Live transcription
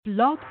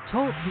Blog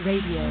Talk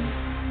Radio.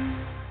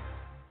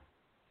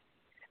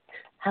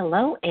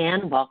 Hello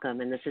and welcome.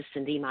 And this is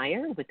Cindy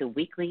Meyer with the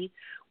weekly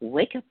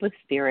Wake Up with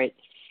Spirit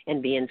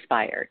and Be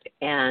Inspired.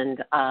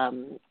 And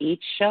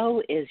each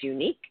show is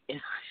unique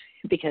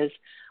because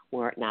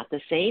we're not the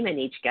same, and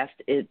each guest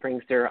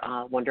brings their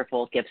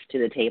wonderful gifts to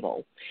the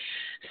table.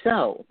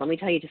 So let me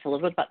tell you just a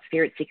little bit about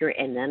Spirit Seeker,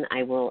 and then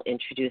I will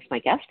introduce my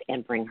guest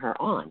and bring her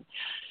on.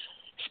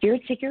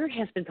 Spirit Seeker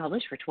has been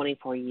published for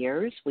 24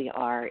 years. We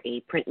are a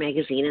print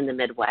magazine in the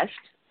Midwest,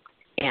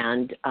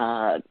 and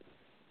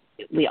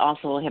we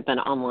also have been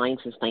online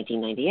since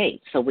 1998.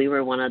 So we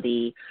were one of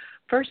the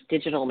first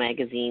digital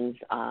magazines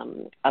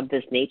of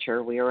this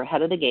nature. We were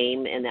ahead of the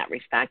game in that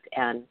respect,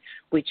 and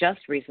we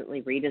just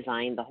recently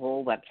redesigned the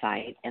whole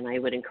website, and I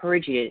would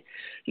encourage you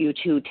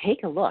to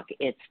take a look.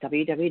 It's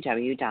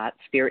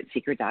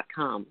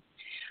www.spiritseeker.com.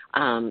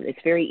 It's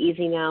very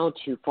easy now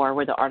to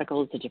forward the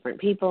articles to different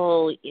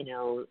people.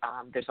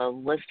 There's a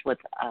list with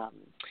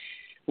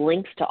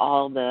links to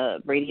all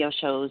the radio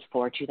shows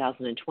for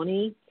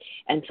 2020,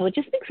 and so it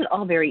just makes it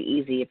all very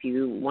easy. If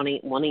you're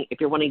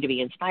wanting to be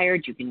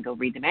inspired, you can go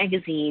read the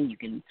magazine. You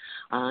can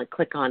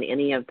click on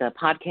any of the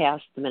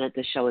podcasts. The minute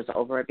the show is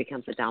over, it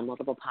becomes a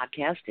downloadable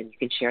podcast, and you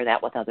can share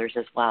that with others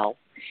as well.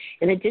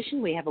 In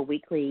addition, we have a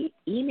weekly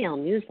email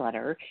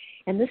newsletter,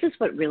 and this is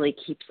what really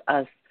keeps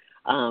us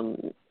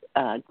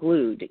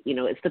glued.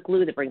 It's the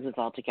glue that brings us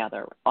all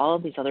together. All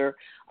of these other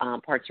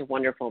parts are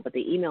wonderful, but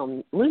the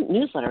email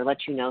newsletter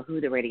lets you know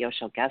who the radio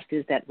show guest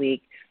is that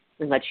week,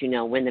 and lets you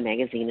know when the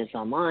magazine is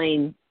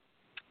online,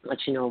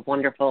 lets you know of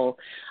wonderful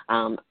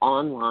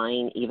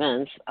online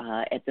events.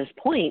 At this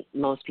point,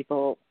 most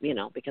people,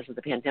 because of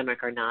the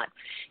pandemic, are not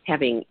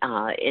having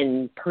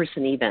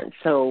in-person events.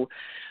 So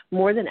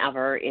more than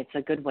ever, it's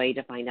a good way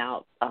to find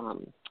out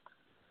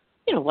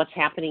what's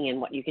happening and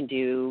what you can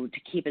do to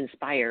keep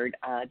inspired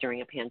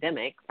during a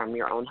pandemic from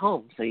your own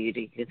home, so you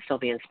can still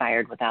be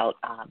inspired without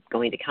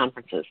going to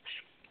conferences.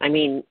 I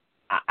mean,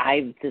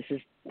 this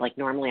is like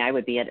normally I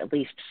would be at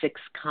least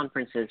 6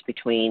 conferences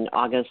between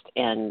August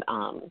and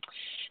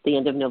the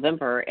end of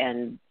November,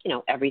 and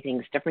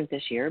everything's different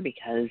this year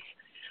because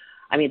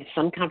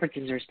some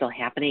conferences are still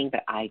happening,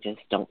 but I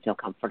just don't feel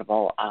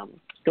comfortable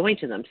going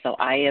to them. So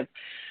I have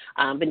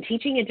been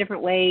teaching in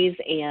different ways,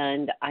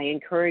 and I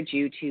encourage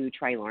you to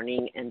try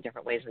learning in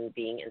different ways and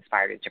being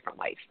inspired in different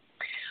ways.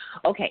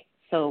 Okay,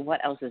 so what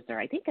else is there?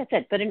 I think that's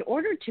it. But in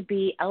order to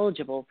be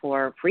eligible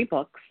for free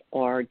books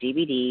or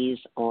DVDs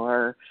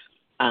or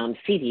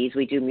CDs,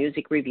 we do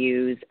music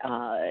reviews,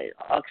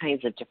 all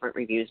kinds of different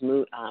reviews,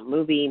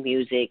 movie,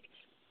 music,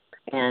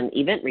 and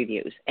event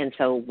reviews. And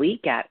so we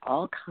get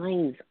all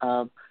kinds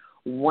of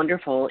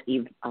wonderful,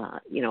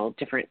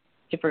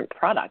 different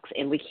products,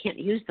 and we can't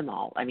use them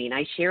all. I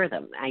share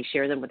them. I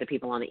share them with the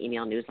people on the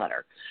email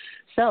newsletter.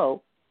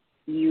 So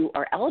you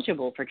are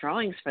eligible for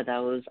drawings for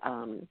those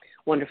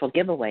wonderful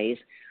giveaways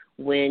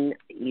when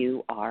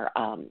you are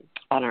on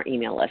our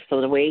email list.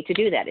 So the way to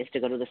do that is to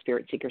go to the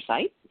Spirit Seeker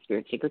site,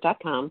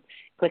 spiritseeker.com,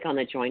 click on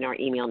the Join Our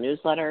Email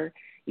Newsletter.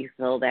 You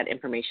fill that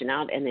information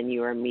out, and then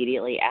you are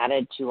immediately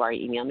added to our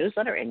email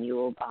newsletter, and you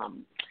will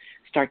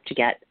start to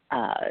get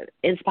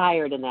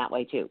inspired in that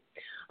way too.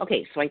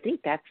 Okay, so I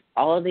think that's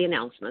all of the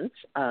announcements.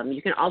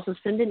 You can also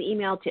send an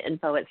email to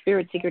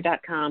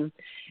info@spiritseeker.com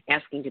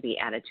asking to be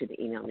added to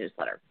the email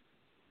newsletter.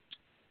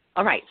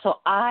 All right, so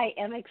I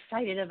am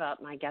excited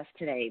about my guest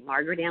today.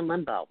 Margaret Ann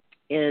Lembo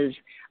is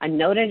a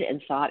noted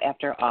and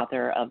sought-after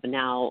author of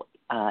now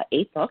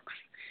 8 books,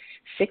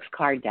 6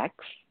 card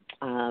decks,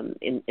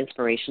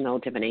 inspirational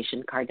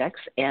divination card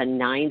decks, and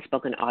 9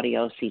 spoken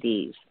audio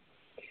CDs.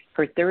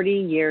 Her 30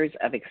 years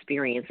of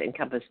experience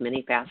encompass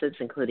many facets,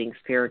 including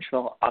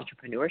spiritual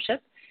entrepreneurship,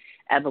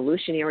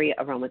 evolutionary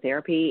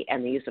aromatherapy,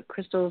 and the use of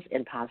crystals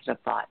in positive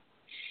thought.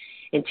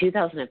 In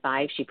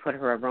 2005, she put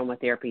her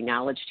aromatherapy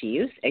knowledge to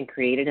use and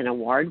created an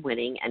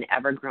award-winning and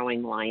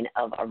ever-growing line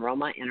of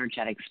aroma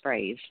energetic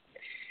sprays,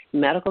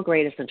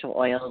 medical-grade essential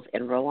oils,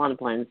 and roll-on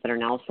blends that are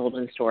now sold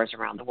in stores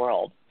around the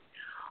world.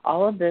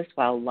 All of this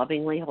while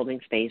lovingly holding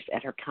space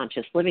at her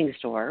conscious living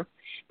store,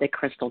 the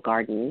Crystal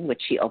Garden,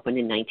 which she opened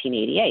in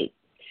 1988.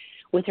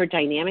 With her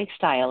dynamic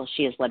style,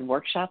 she has led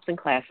workshops and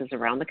classes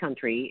around the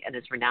country and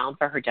is renowned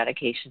for her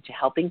dedication to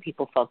helping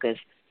people focus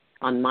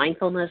on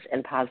mindfulness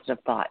and positive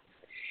thought.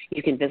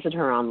 You can visit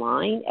her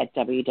online at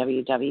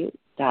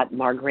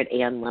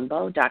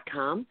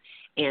www.margaretannlembo.com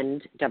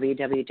and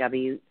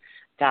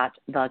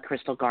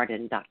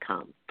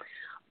www.thecrystalgarden.com.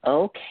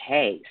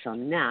 Okay, so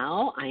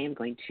now I am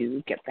going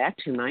to get back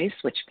to my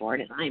switchboard,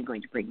 and I am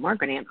going to bring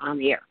Margaret Ann on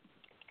the air.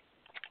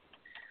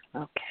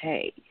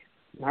 Okay.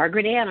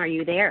 Margaret Ann, are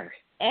you there?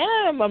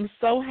 I'm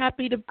so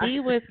happy to be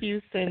with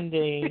you,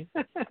 Cindy.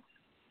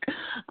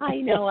 I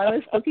know. I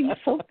was looking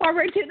so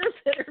forward to this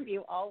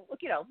interview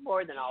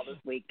more than all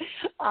this week.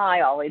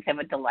 I always have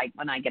a delight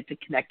when I get to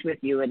connect with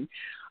you, and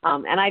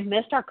I've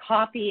missed our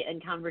coffee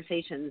and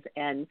conversations,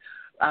 and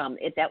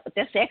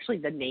that's actually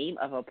the name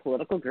of a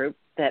political group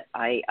that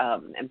I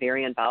am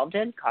very involved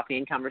in, Coffee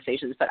and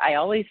Conversations. But I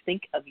always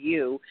think of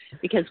you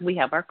because we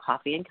have our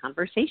Coffee and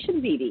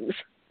Conversation meetings.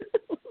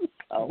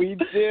 We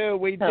do.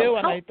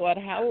 And I thought,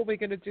 how are we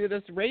going to do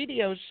this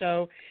radio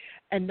show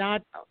and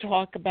not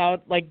talk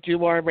about, like,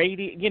 do our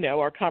radio,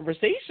 our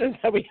conversations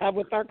that we have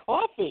with our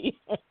coffee?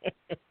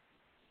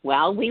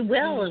 Well, we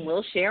will, and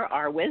we'll share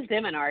our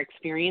wisdom and our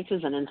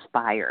experiences and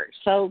inspire.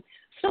 So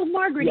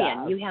Margaret, Yes.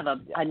 You have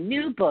a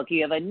new book.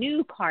 You have a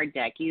new card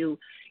deck.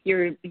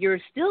 You're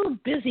still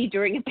busy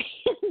during a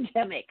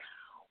pandemic.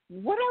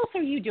 What else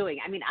are you doing?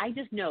 I mean, I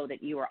just know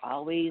that you are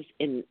always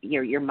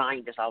your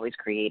mind is always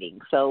creating.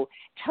 So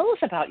tell us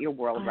about your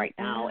world right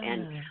now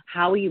and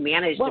how you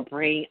manage to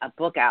bring a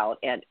book out.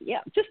 And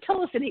just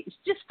tell us,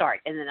 just start,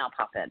 and then I'll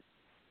pop in.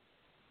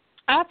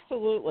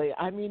 Absolutely.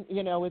 I mean,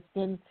 it's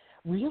been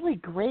really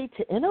great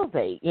to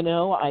innovate.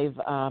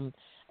 I've,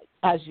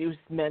 as you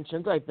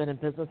mentioned, I've been in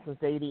business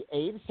since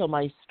 '88, so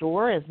my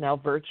store is now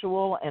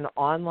virtual and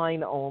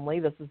online only.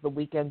 This is the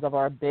weekend of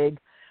our big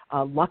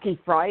Lucky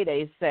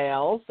Friday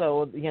sale,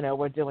 so,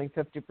 we're doing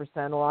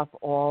 50% off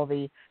all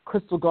the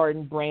Crystal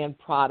Garden brand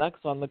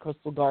products on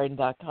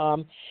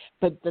thecrystalgarden.com.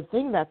 But the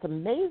thing that's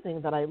amazing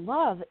that I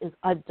love is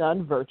I've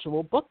done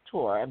virtual book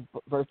tour and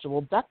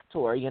virtual deck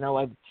tour.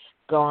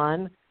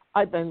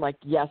 I've been, like,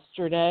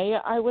 yesterday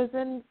I was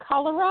in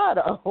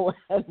Colorado,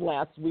 and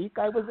last week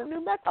I was in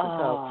New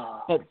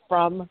Mexico, but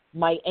from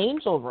my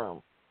angel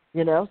room,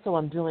 so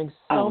I'm doing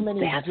so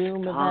many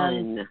Zoom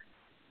events.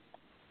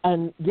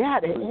 And,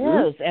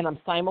 it is, and I'm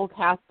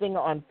simulcasting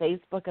on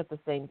Facebook at the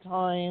same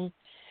time,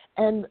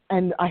 and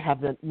I'm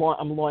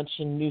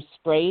launching new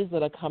sprays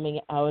that are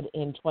coming out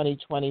in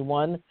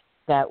 2021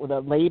 that the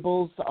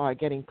labels are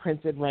getting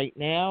printed right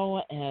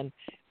now, and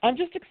I'm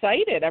just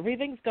excited.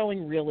 Everything's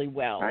going really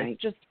well. Right.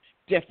 It's just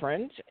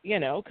different,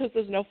 because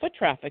there's no foot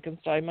traffic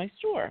inside my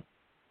store.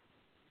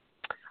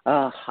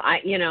 And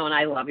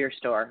I love your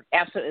store.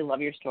 Absolutely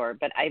love your store.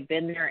 But I've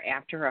been there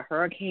after a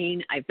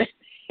hurricane. I've been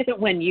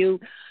when you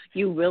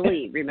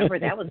really remember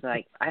that was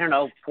like, I don't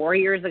know, 4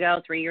 years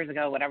ago, 3 years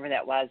ago, whatever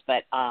that was.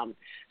 But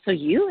so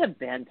you have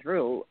been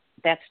through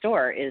that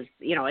store is,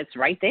 it's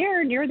right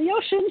there near the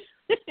ocean,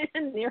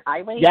 near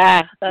highway.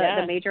 Yeah.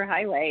 The major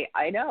highway.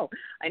 I know.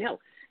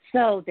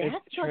 So that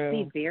must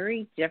be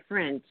very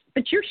different.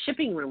 But your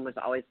shipping room was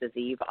always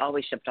busy. You've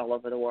always shipped all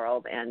over the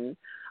world and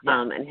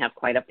have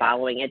quite a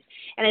following.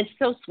 It's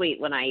so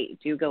sweet when I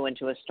do go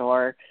into a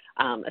store,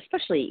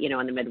 especially, in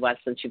the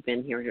Midwest, since you've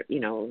been here,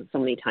 so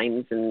many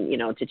times, and,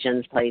 to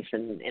Jen's place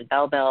in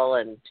Belleville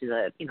and to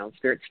the,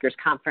 Spirit Seekers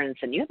Conference,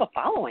 and you have a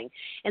following.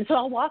 And so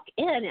I'll walk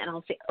in and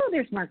I'll say, oh,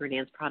 there's Margaret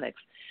Ann's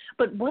products.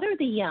 But what are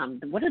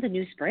the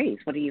new sprays?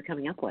 What are you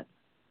coming up with?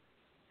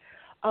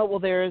 Oh,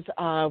 well,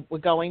 we're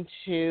going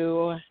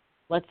to,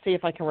 let's see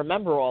if I can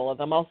remember all of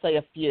them. I'll say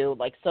a few.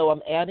 So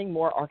I'm adding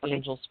more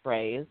Archangel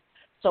sprays.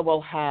 So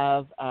we'll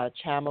have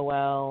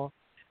Chamuel,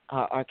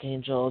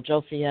 Archangel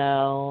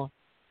Jophiel.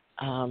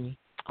 I'll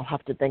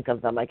have to think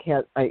of them. I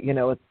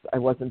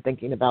wasn't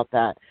thinking about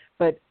that.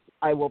 But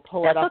I will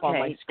pull it up on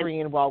my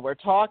screen while we're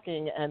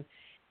talking. And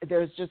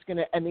there's just going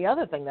to, and the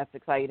other thing that's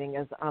exciting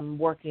is I'm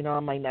working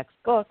on my next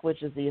book,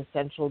 which is the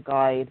Essential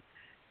Guide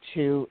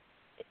to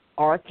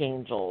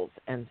Archangels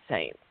and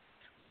Saints.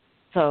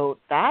 So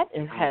that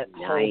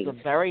holds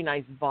a very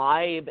nice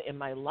vibe in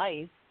my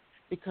life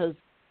because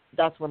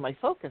that's where my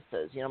focus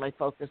is. My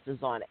focus is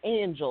on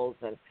angels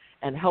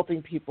and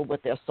helping people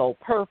with their soul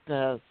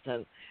purpose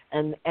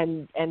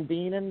and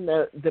being in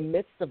the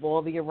midst of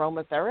all the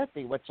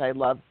aromatherapy, which I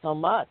love so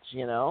much,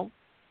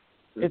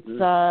 It's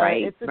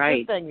it's a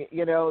good thing,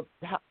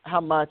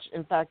 how much.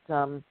 In fact,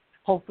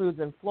 Whole Foods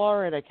in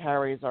Florida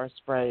carries our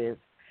sprays,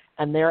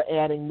 and they're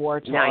adding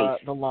more to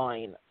the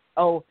line.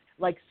 Oh,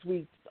 like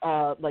sweet,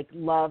 like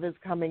Love is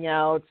coming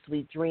out,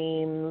 Sweet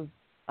Dreams,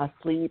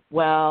 Sleep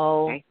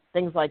Well,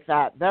 things like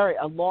that.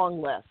 A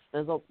long list.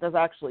 There's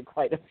actually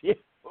quite a few.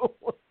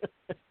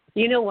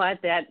 You know what?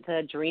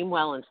 The Dream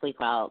Well and Sleep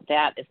Well,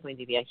 that is going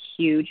to be a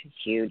huge,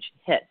 huge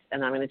hit.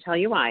 And I'm going to tell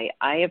you why.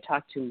 I have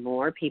talked to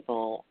more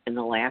people in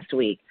the last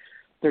week.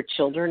 Their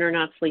children are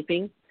not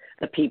sleeping.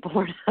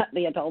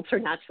 The adults are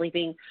not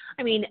sleeping.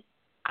 I mean,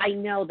 I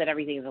know that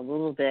everything is a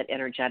little bit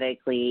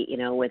energetically,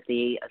 with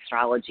the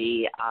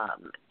astrology,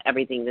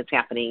 everything that's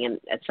happening, and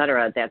et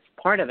cetera. That's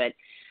part of it.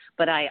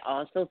 But I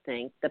also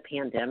think the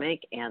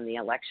pandemic and the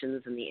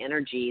elections and the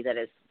energy that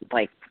is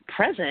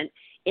present,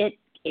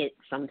 it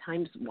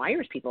sometimes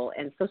wires people.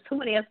 And so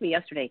somebody asked me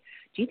yesterday,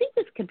 do you think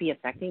this could be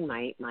affecting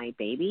my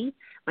baby?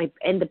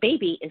 And the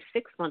baby is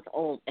 6 months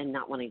old and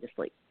not wanting to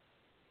sleep.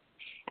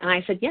 And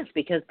I said, yes,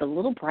 because the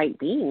little bright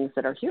beings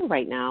that are here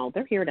right now,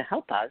 they're here to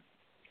help us.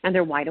 And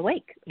they're wide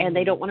awake, and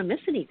they don't want to miss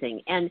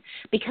anything. And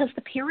because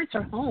the parents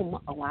are home,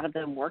 a lot of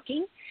them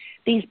working,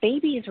 these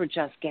babies are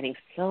just getting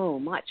so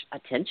much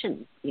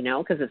attention,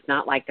 because it's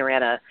not like they're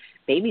at a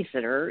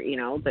babysitter,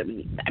 but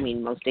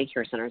most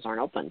daycare centers aren't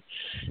open.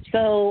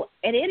 So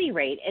at any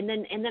rate, and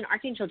then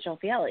Archangel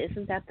Jophiel,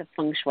 isn't that the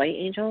feng shui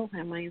angel?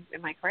 Am I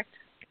correct?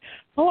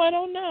 Oh, I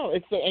don't know.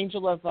 It's the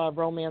angel of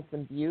romance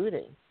and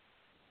beauty.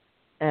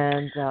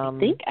 And I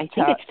think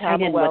it's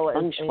tied in with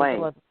feng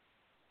shui.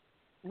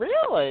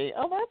 Really?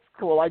 Oh, that's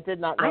cool. I did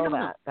not know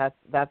that.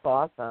 That's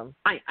awesome.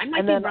 I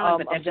might be wrong,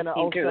 but that just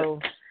seemed true.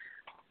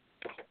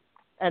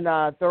 And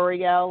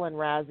Thuriel and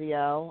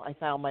Raziel, I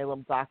found my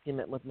little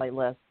document with my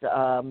list.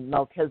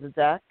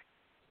 Melchizedek,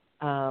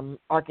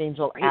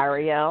 Archangel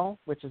Ariel,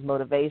 which is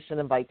motivation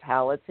and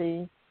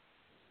vitality.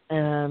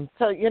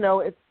 So,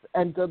 it's,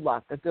 and good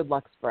luck, a good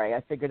luck spray.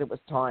 I figured it was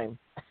time.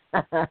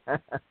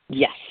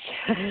 Yes.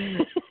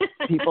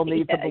 People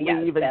need to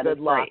believe in good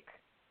luck.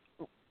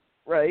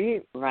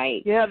 Right?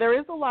 Right. Yeah, there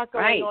is a lot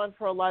going on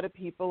for a lot of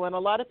people, and a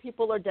lot of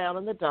people are down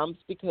in the dumps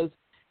because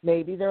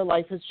maybe their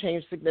life has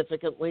changed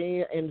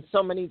significantly in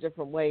so many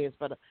different ways,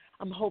 but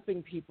I'm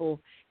hoping people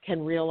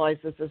can realize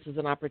that this is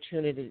an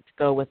opportunity to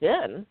go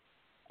within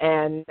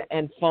and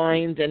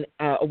find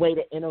a way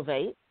to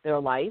innovate their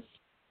life,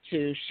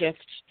 to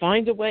shift,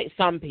 find a way,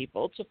 some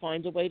people, to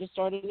find a way to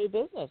start a new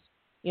business.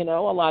 A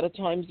lot of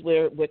times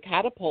we're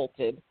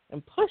catapulted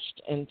and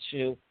pushed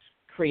into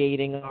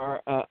creating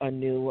a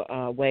new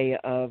way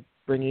of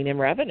bringing in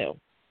revenue.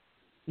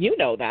 You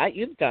know that.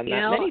 You've done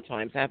that many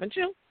times, haven't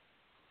you?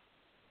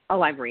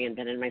 Oh, I've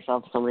reinvented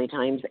myself so many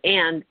times.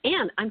 And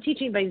I'm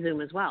teaching by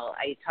Zoom as well.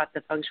 I taught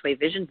the Feng Shui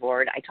Vision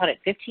Board. I taught it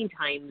 15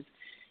 times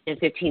in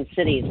 15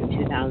 cities in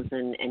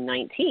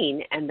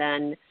 2019. And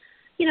then,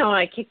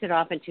 I kicked it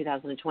off in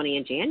 2020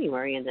 in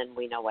January, and then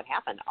we know what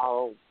happened.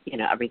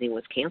 Everything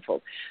was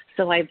canceled.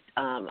 So I've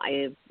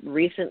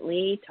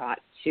recently taught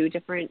 2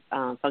 different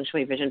Feng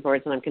Shui Vision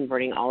Boards, and I'm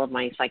converting all of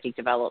my psychic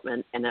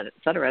development and et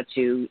cetera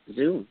to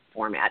Zoom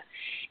format.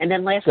 And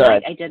then last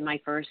night I did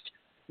my first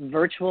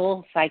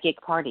virtual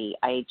psychic party.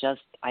 I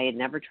had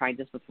never tried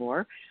this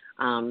before.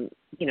 I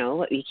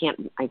can't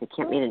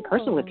meet in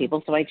person with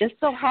people, so I just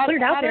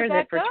cleared out there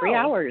that for 3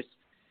 hours.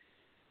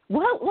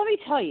 Well, let me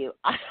tell you,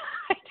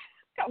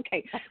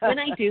 okay, when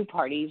I do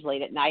parties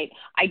late at night,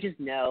 I just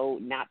know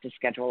not to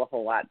schedule a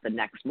whole lot the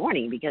next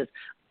morning because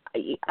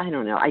I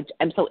don't know.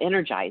 I'm so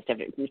energized.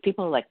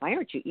 People are like, why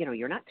aren't you,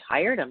 you're not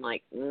tired? I'm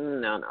like,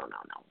 no.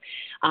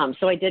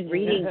 So I did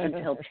readings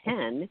until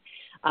 10.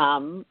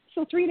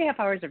 So 3.5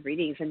 hours of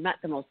readings and met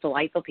the most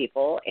delightful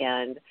people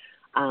and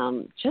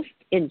just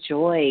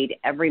enjoyed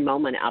every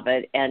moment of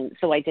it. And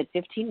so I did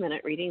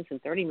 15-minute readings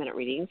and 30-minute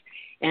readings,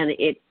 and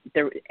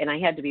I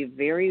had to be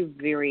very,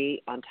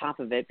 very on top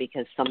of it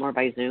because some were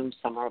by Zoom,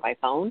 some were by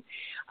phone.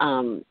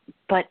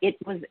 But it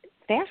was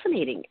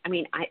fascinating. I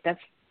mean,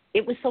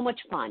 it was so much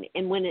fun.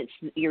 And when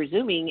you're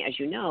Zooming, as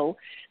you know,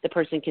 the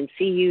person can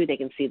see you, they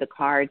can see the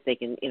cards, they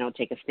can,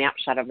 take a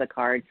snapshot of the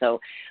card. So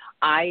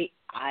I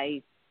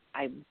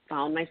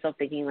found myself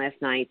thinking last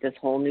night, this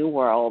whole new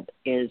world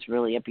is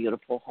really a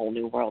beautiful whole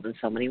new world in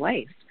so many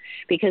ways.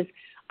 Because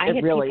I had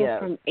people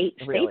from 8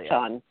 states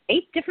on,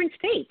 8 different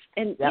states.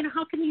 And,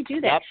 how can you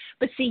do that? Yep.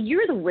 But see,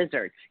 you're the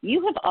wizard.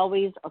 You have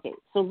always,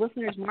 so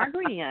listeners,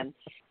 Margaret Ann,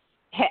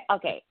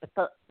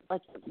 so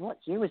like, what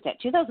year was that?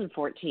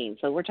 2014.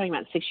 So we're talking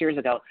about 6 years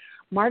ago.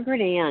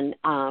 Margaret Ann,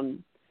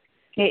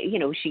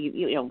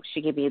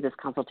 she gave me this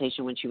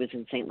consultation when she was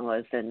in St.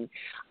 Louis, and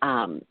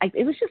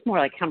it was just more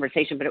like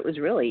conversation, but it was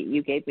really,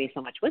 you gave me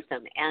so much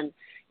wisdom, and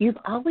you've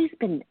always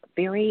been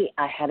very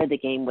ahead of the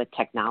game with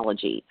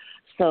technology.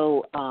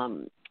 So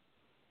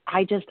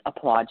I just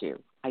applaud you.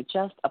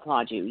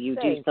 You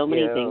do so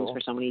many things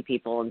for so many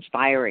people,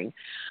 inspiring.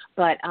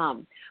 But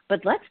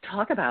let's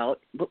talk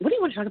about, what do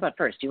you want to talk about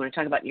first? Do you want to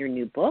talk about your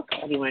new book,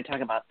 or do you want to talk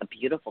about the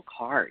beautiful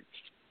cards?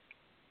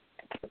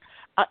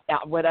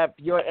 Whatever,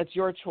 it's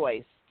your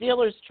choice.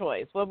 Dealer's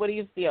choice. What do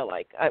you feel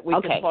like? We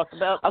can talk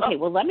about. Okay,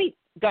 well, let me.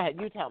 Go ahead.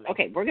 You tell me.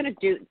 Okay, you're going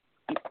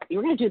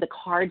to do the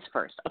cards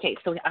first. Okay,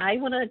 so I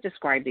want to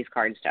describe these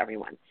cards to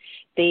everyone.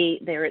 The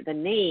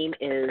name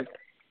is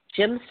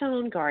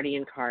Gemstone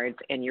Guardian Cards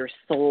and Your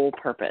Soul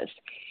Purpose.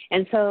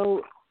 And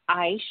so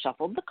I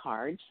shuffled the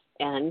cards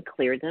and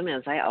cleared them,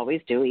 as I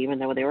always do, even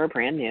though they were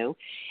brand new.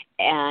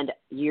 And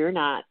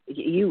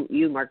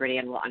you, Margaret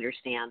Ann, will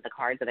understand the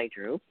card that I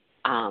drew.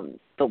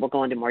 But we'll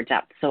go into more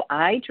depth. So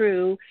I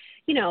drew,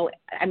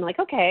 I'm like,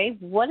 okay,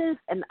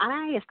 and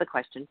I ask the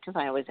question, because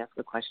I always ask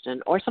the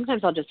question, or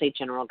sometimes I'll just say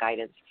general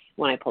guidance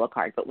when I pull a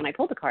card. But when I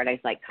pulled the card, I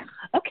was like,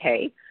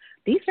 okay,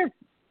 these are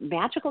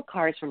magical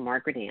cards from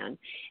Margaret Ann,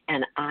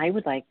 and I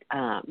would like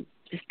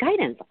just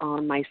guidance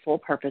on my soul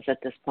purpose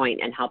at this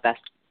point and how best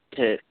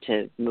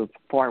to move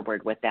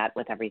forward with that,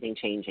 with everything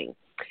changing.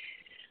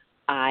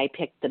 I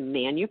picked the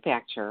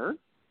manufacturer,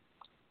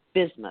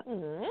 bismuth.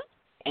 Mm-hmm.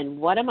 And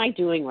what am I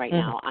doing right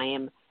now? I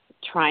am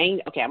trying,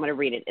 I'm going to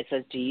read it. It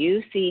says, do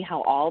you see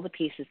how all the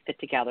pieces fit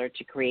together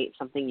to create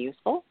something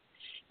useful?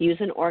 Use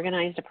an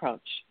organized approach.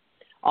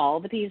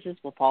 All the pieces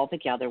will fall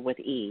together with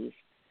ease.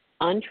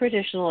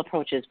 Untraditional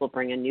approaches will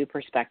bring a new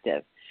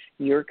perspective.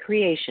 Your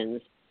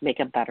creations make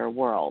a better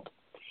world.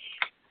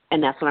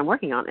 And that's what I'm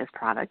working on as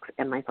products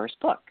in my first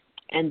book.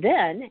 And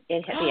then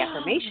the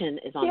affirmation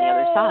is on the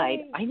other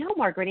side. I know,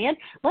 Margaret Ann.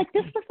 Like,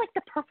 this was like the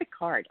perfect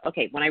card.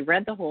 Okay, when I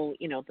read the whole,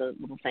 the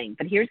little thing.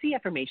 But here's the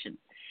affirmation.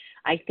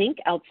 I think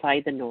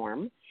outside the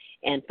norm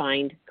and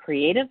find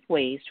creative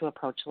ways to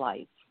approach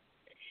life.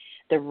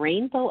 The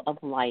rainbow of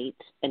light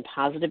and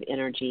positive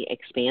energy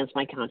expands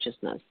my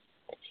consciousness.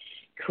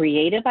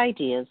 Creative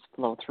ideas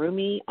flow through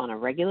me on a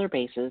regular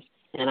basis,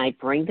 and I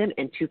bring them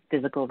into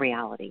physical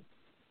reality.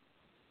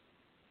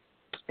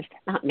 Is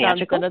that not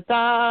magical? Dun,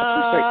 dun,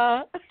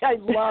 dun, dun. I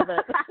love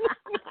it.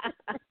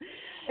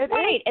 It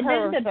right, is and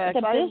perfect. then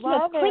the I business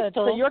love it.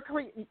 crystal. So you're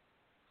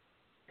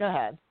Go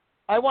ahead.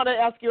 I want to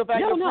ask you about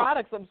your No.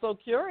 products. I'm so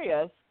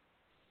curious.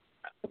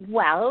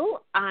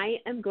 Well, I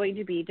am going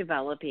to be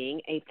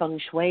developing a feng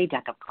shui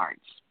deck of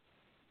cards.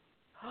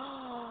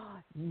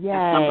 Yay.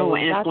 That's number one.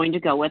 And it's going to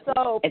go with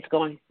it's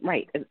going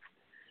right.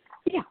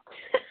 Yeah.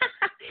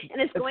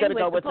 And it's going to with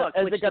go the with book.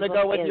 Is it going to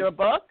go with your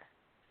book?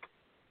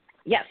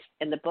 Yes,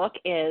 and the book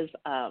is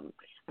I'm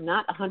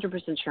not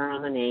 100% sure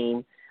on the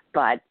name,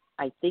 but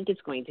I think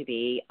it's going to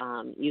be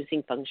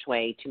using feng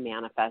shui to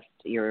manifest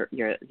your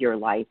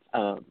life.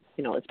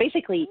 It's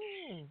basically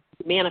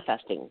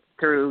manifesting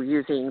through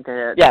using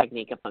the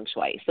technique of feng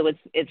shui. So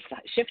it's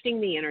shifting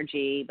the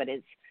energy, but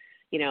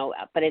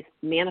it's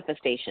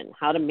manifestation,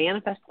 how to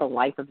manifest the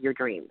life of your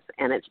dreams.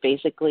 And it's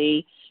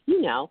basically,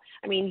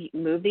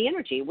 move the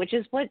energy, which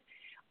is what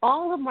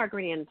all of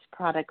Margaret Ann's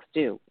products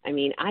do. I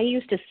mean, I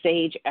used to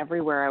sage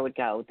everywhere I would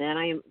go. Then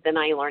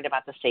I learned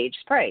about the sage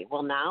spray.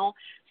 Well, now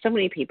so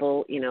many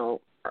people,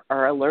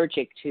 are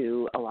allergic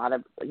to a lot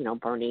of,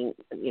 burning,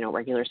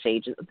 regular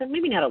sage. They're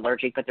maybe not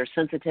allergic, but they're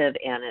sensitive,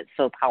 and it's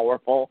so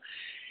powerful.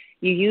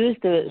 You use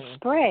the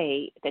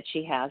spray that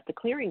she has, the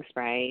clearing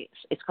spray.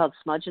 It's called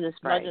Smudge and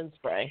Spray. Smudge and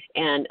Spray.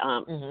 And,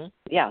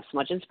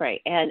 Smudge and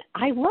Spray. And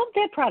I love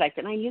that product,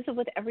 and I use it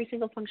with every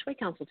single feng shui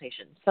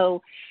consultation.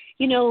 So,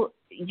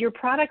 your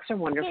products are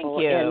wonderful,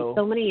 and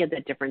so many of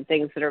the different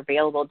things that are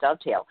available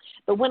dovetail.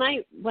 But when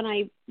I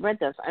read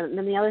this, and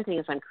then the other thing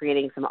is I'm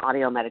creating some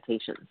audio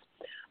meditations.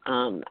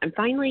 I'm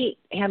finally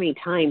having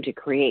time to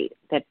create.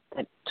 That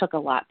took a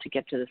lot to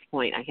get to this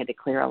point. I had to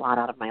clear a lot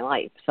out of my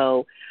life.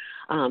 So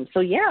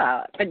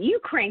but you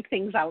crank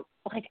things out.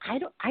 Like, I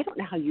don't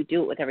know how you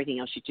do it with everything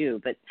else you do,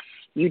 but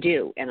you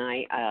do, and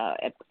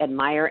I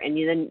admire. And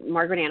then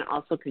Margaret Ann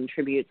also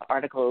contributes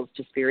articles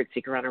to Spirit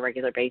Seeker on a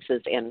regular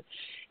basis and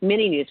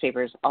many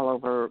newspapers all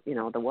over,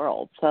 the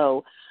world.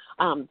 So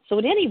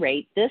at any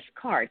rate, this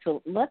card.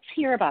 So let's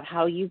hear about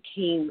how you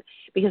came,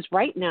 because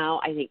right now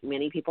I think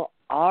many people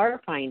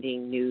are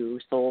finding new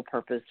soul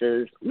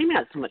purposes. Maybe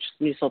not so much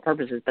new soul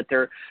purposes, but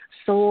their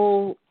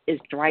soul is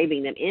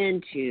driving them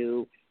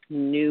into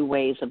new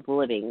ways of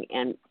living.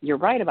 And you're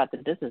right about the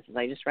businesses.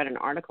 I just read an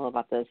article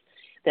about this,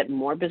 that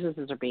more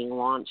businesses are being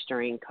launched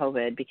during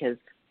COVID because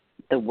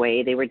the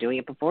way they were doing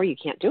it before, you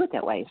can't do it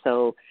that way.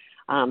 So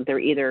they're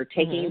either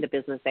taking the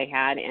business they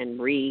had and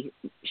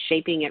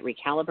reshaping it,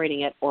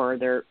 recalibrating it, or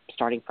they're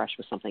starting fresh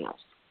with something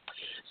else.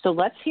 So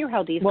let's hear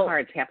how these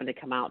cards happen to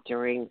come out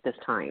during this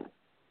time.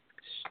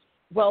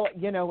 Well,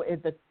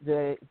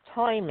 the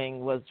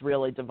timing was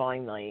really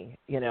divinely,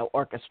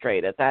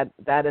 orchestrated.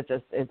 That is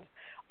just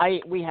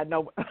we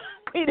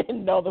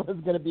didn't know there was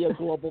going to be a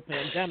global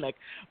pandemic,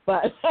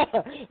 but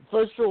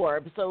for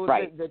sure. So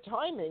the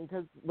timing,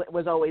 because it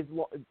was always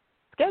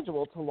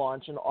scheduled to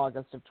launch in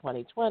August of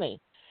 2020,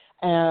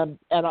 and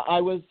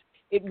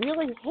it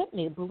really hit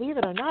me, believe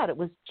it or not. It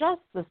was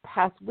just this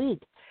past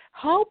week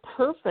how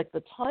perfect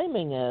the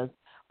timing is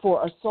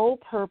for a soul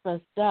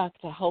purpose deck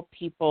to help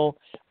people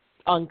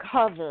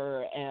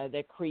uncover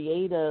their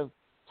creative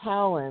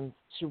talents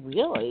to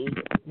really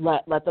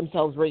let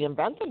themselves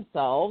reinvent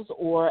themselves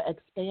or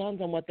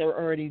expand on what they're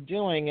already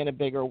doing in a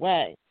bigger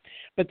way.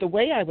 But the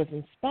way I was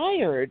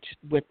inspired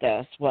with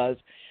this was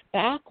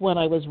back when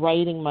I was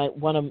writing I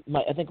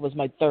think it was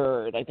my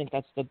third, I think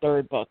that's the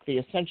third book, The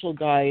Essential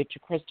Guide to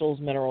Crystals,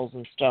 Minerals,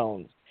 and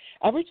Stones.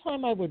 Every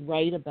time I would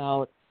write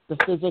about the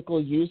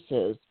physical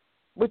uses,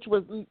 which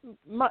was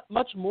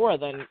much more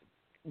than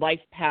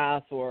life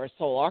path or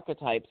soul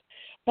archetypes,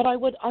 but I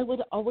would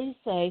always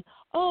say,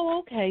 oh,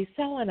 okay,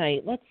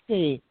 selenite, let's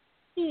see.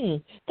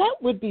 That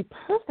would be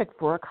perfect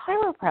for a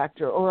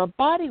chiropractor or a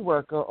body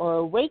worker or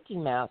a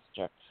Reiki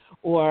master.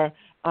 Or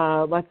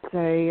let's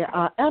say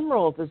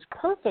emerald is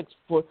perfect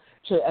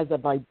as a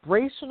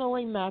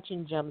vibrationally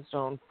matching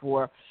gemstone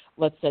for,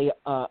 let's say,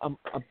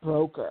 a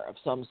broker of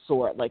some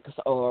sort,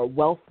 or a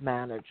wealth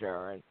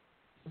manager. And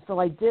so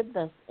I did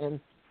this in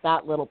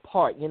that little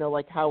part,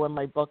 like how in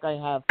my book I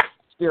have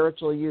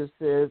spiritual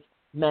uses,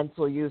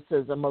 mental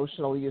uses,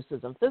 emotional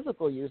uses, and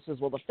physical uses.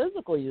 Well, the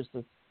physical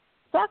uses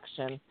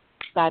section,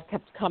 that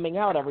kept coming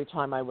out every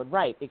time I would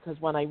write, because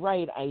when I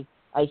write, I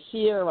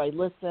hear, I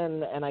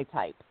listen, and I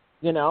type,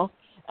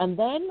 And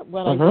then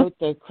when I wrote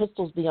the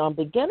Crystals Beyond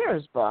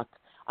Beginners book,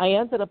 I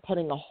ended up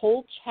putting a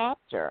whole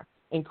chapter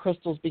in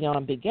Crystals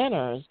Beyond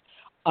Beginners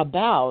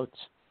about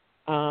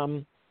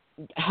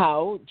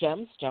how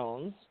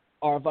gemstones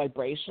are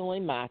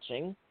vibrationally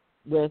matching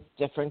with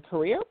different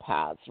career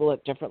paths,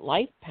 with different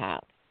life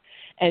paths.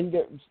 And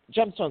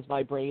gemstones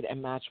vibrate and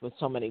match with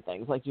so many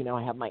things. Like,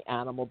 I have my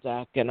animal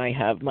deck and I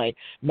have my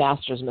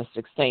Masters,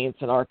 Mystic Saints,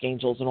 and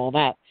Archangels and all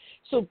that.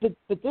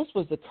 But this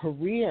was the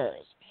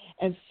careers.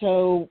 And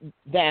so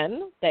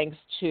then, thanks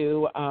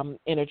to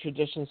Inner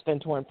Traditions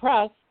Fintor and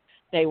Press,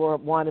 they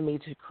wanted me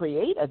to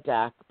create a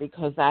deck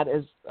because that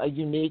is a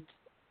unique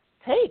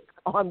take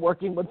on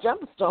working with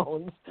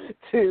gemstones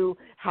to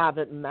have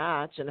it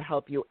match and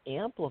help you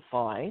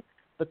amplify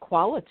the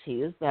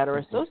qualities that are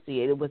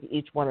associated with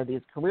each one of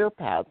these career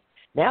paths.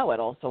 Now it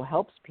also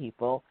helps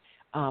people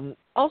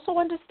also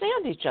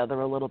understand each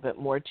other a little bit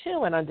more,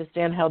 too, and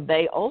understand how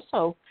they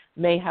also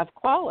may have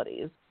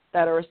qualities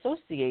that are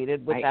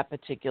associated with that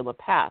particular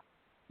path.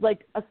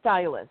 Like a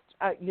stylist.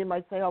 You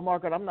might say, oh,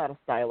 Margaret, I'm not a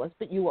stylist,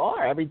 but you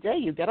are. Every day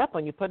you get up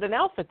and you put an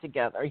outfit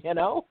together, you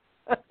know?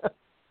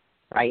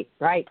 Right.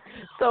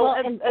 So, well,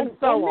 and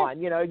so on.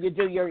 You know, you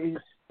do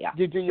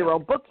your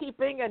own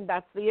bookkeeping, and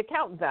that's the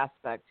accountant's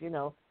aspect, you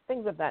know,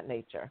 things of that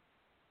nature.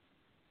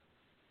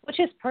 Which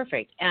is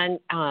perfect. And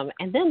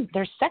then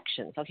there's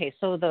sections. Okay,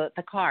 so the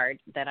card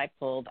that I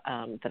pulled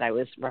that I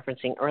was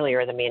referencing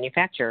earlier, the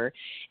manufacturer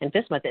in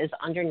Bismuth, is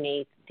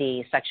underneath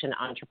the section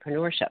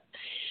entrepreneurship.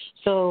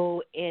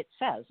 So it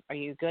says, are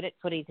you good at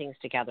putting things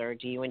together?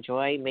 Do you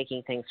enjoy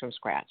making things from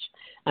scratch?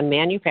 A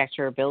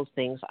manufacturer builds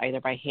things either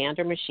by hand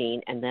or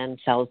machine and then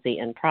sells the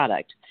end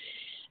product.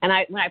 And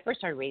when I first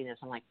started reading this,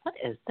 I'm like, what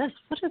is this?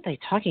 What are they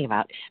talking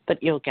about?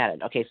 But you'll get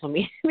it. Okay, so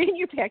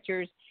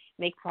manufacturers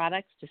make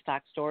products to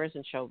stock stores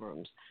and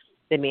showrooms.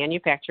 The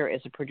manufacturer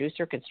is a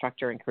producer,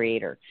 constructor, and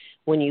creator.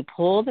 When you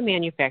pull the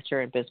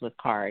manufacturer and Bismuth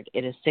card,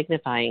 it is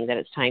signifying that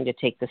it's time to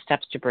take the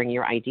steps to bring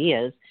your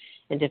ideas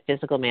into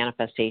physical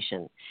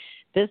manifestation.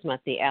 Bismuth,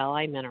 the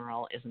ally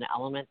mineral, is an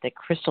element that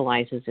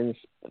crystallizes in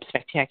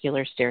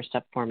spectacular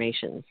stair-step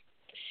formations.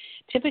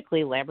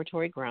 Typically,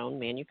 laboratory-grown,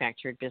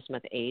 manufactured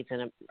bismuth aids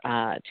in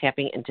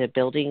tapping into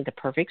building the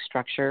perfect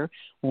structure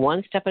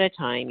one step at a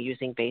time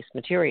using base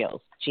materials.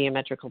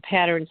 Geometrical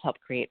patterns help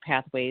create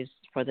pathways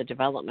for the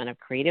development of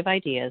creative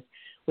ideas,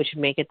 which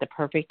make it the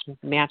perfect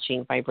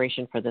matching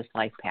vibration for this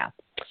life path.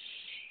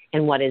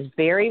 And what is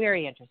very,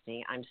 very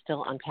interesting, I'm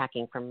still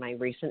unpacking from my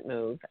recent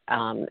move,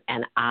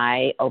 and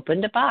I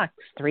opened a box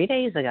 3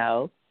 days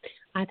ago.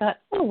 I thought,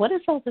 oh, what is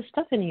all this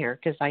stuff in here?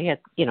 Because I had,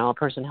 a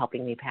person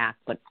helping me pack,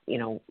 but,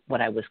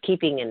 what I was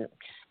keeping, and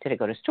did it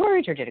go to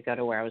storage or did it go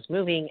to where I was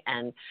moving?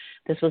 And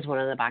this was one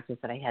of the boxes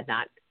that I had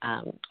not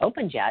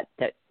opened yet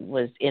that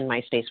was in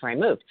my space where I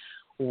moved.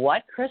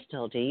 What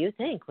crystal do you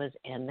think was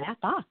in that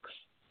box?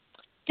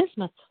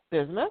 Bismuth.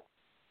 Bismuth?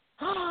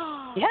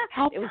 Yeah,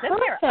 how it was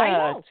perfect.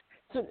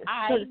 in there.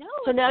 I know.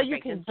 So now you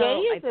can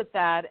gaze at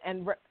that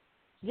and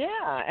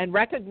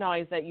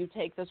recognize that you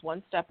take this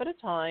one step at a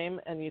time,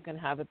 and you can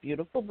have a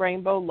beautiful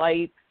rainbow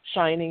light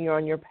shining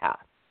on your path.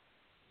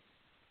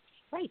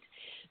 Right.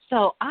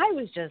 So I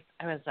was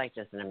like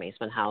just in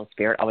amazement how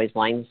Spirit always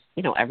lines,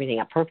 everything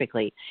up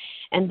perfectly.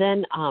 And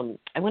then I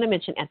want to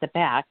mention at the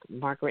back,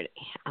 Margaret,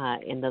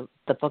 in the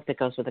book that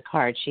goes with the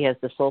card, she has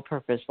the Soul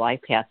Purpose Life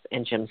Paths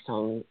and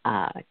Gemstones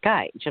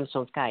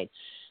Guide.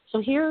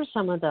 So here are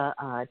some of the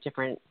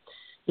different,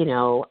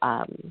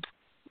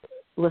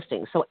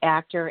 listings. So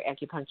actor,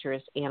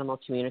 acupuncturist, animal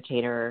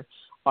communicator,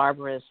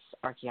 arborist,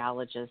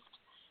 archaeologist,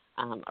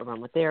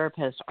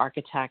 aromatherapist,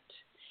 architect,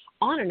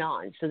 on and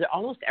on. So they're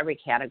almost every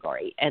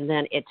category. And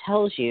then it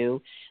tells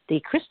you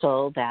the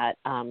crystal that,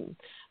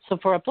 so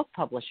for a book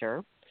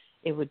publisher,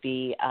 it would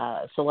be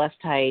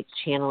celestite,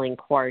 channeling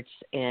quartz,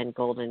 and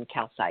golden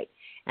calcite.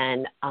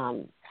 And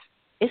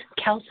isn't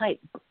calcite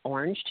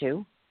orange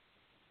too?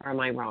 Or am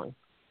I wrong?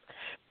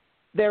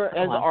 There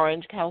is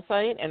orange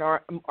calcite, and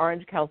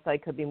orange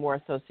calcite could be more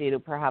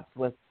associated perhaps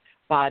with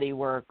body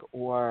work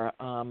or,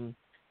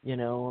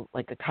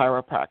 like a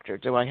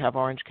chiropractor. Do I have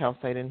orange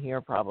calcite in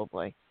here?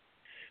 Probably.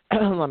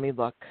 Let me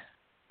look,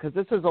 because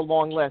this is a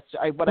long list.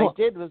 I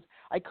did was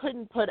I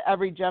couldn't put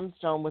every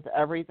gemstone with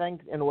everything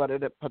in order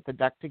to put the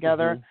deck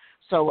together.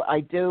 Mm-hmm. So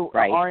I do.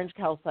 Right. Orange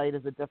calcite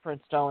is a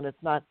different stone.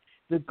 It's not.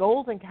 The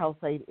golden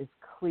calcite is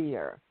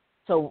clear.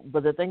 So,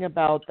 but the thing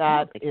about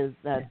that is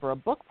that for a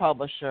book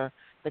publisher,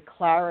 the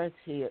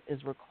clarity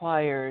is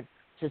required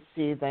to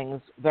see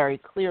things very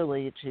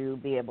clearly, to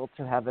be able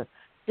to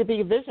to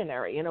be a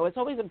visionary. It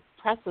always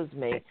impresses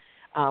me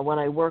when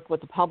I work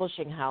with the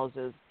publishing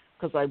houses,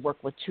 because I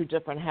work with two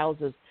different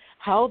houses,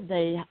 how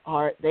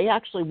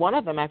one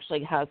of them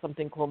actually has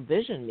something called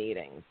vision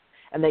meetings.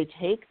 And they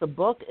take the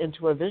book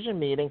into a vision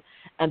meeting,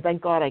 and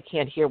thank God I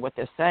can't hear what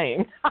they're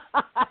saying.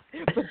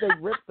 But they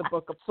rip the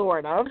book up,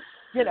 sort of.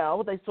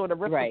 They sort of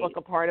rip the book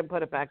apart and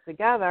put it back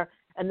together.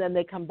 And then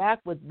they come back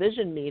with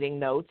vision meeting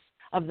notes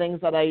of things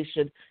that I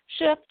should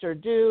shift or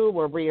do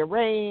or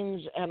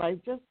rearrange. And I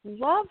just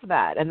love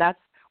that. And that's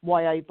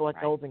why I thought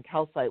golden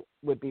calcite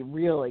would be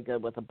really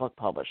good with a book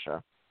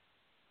publisher.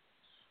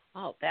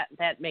 Oh,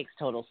 that makes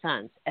total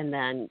sense. And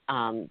then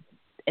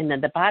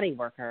the body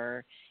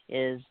worker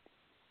is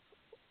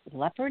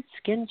leopard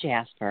skin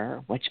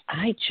jasper, which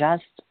I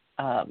just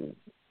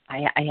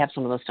I have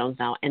some of those stones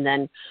now. And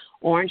then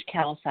orange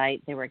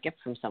calcite, they were a gift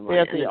from someone.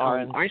 Yeah, the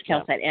orange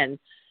calcite and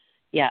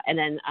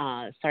then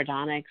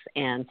sardonyx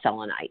and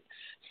selenite.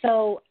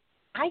 So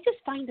I just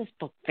find this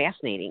book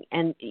fascinating,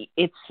 and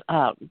it's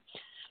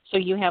so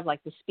you have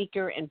like the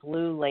speaker and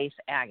blue lace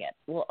agate.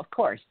 Well, of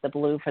course, the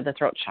blue for the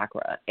throat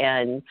chakra,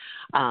 and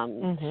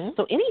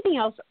so anything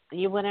else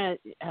you want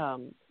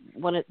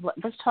to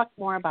let's talk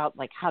more about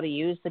like how to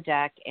use the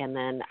deck, and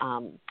then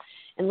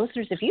and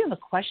listeners, if you have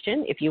a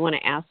question, if you want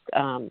to ask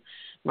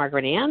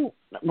Margaret Ann,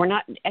 we're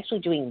not actually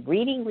doing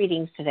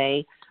readings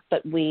today.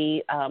 But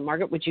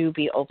Margaret, would you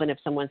be open if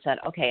someone said,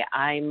 "Okay,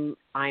 I'm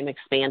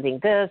expanding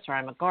this, or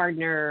I'm a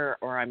gardener,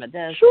 or I'm a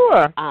this"?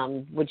 Sure.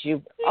 Would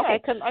you? Yeah, okay,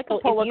 I can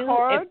pull a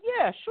card.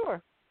 Yeah,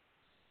 sure.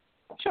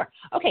 Sure.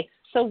 Okay,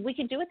 so we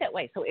can do it that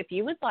way. So if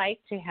you would like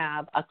to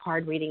have a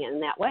card reading in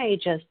that way,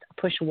 just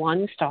push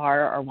 1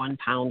 star or 1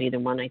 pound, either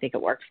one. I think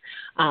it works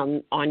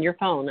on your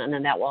phone, and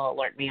then that will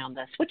alert me on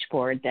the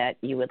switchboard that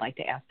you would like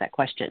to ask that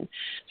question.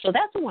 So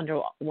that's a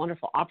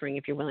wonderful offering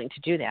if you're willing to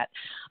do that.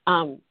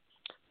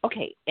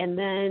 Okay, and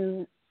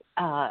then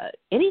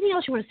anything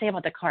else you want to say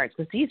about the cards?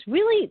 Because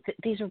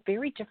these are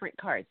very different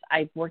cards.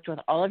 I've worked with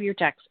all of your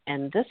decks,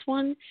 and this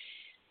one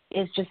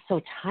is just so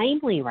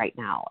timely right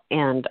now.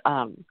 And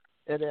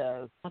it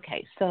is.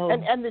 Okay, so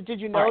and did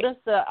you notice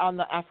that on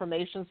the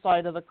affirmation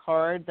side of the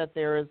card that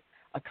there is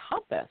a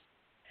compass,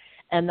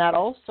 and that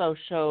also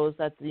shows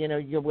that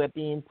you're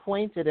being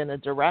pointed in a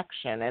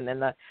direction. And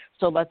then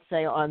so let's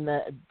say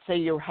say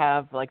you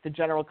have like the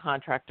general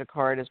contractor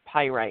card is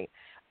pyrite.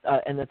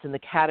 And it's in the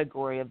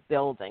category of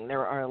building.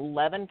 There are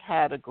 11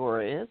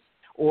 categories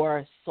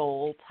or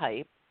soul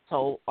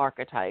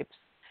archetypes.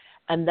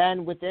 And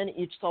then within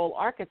each soul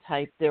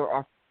archetype, there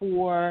are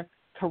 4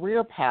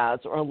 career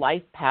paths or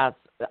life paths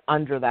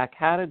under that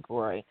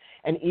category.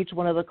 And each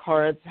one of the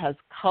cards has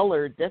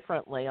color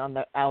differently on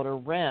the outer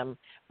rim.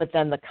 But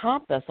then the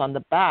compass on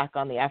the back,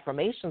 on the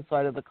affirmation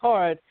side of the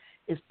card,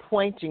 is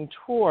pointing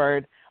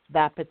toward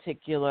that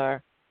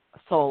particular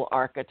soul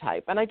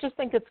archetype. And I just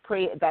think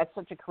that's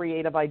such a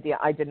creative idea.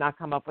 I did not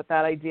come up with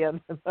that idea.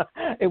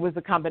 It was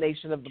a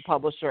combination of the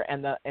publisher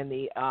and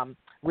the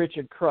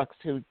Richard Crooks,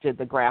 who did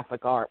the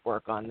graphic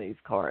artwork on these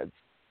cards.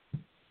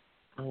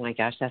 Oh my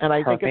gosh, that's and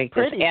perfect. I think it's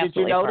pretty. Did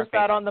you notice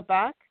that on the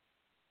back?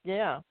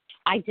 Yeah.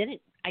 I didn't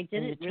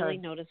really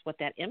notice what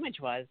that image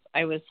was.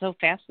 I was so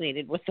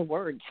fascinated with the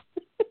words.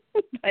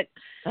 but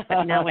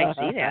now I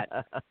see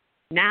that.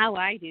 Now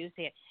I do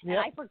see it. Yep. And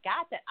I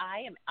forgot that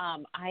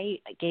I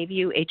gave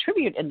you a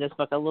tribute in this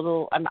book,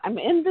 I'm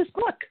in this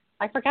book.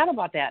 I forgot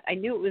about that. I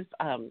knew it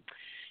was,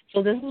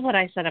 so this is what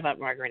I said about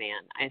Margaret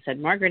Ann. I said,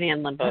 Margaret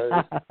Ann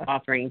Lembo's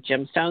offering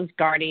gemstones,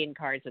 guardian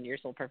cards, and your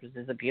soul purpose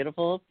is a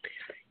beautiful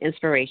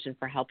inspiration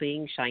for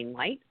helping shine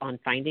light on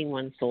finding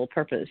one's soul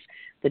purpose.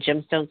 The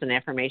gemstones and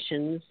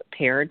affirmations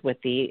paired with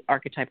the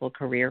archetypal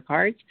career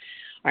cards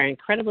are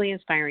incredibly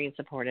inspiring and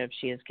supportive.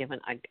 She has given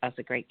us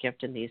a great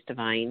gift in these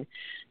divine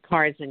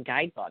cards and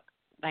guidebook.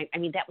 I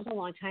mean, that was a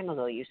long time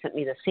ago. You sent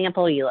me the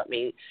sample. You let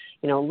me,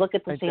 look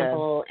at the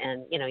sample,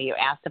 and, you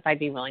asked if I'd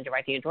be willing to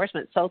write the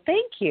endorsement. So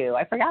thank you.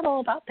 I forgot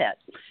all about that.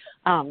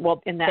 Well,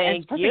 and that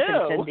thank you.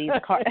 Send these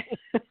cards.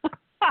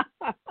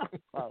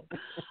 Well,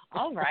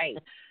 all right.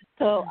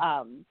 So,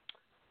 oh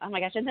my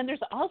gosh. And then there's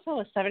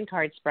also a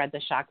 7-card spread,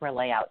 the chakra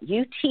layout.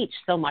 You teach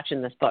so much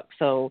in this book.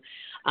 So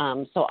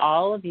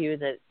all of you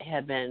that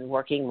have been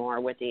working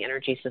more with the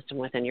energy system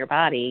within your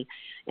body,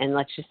 and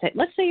let's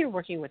say you're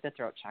working with the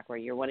throat chakra,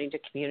 you're wanting to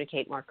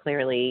communicate more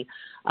clearly,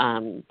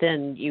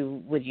 then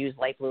you would use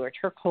light blue or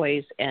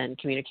turquoise, and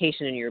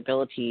communication and your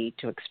ability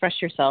to express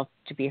yourself,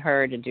 to be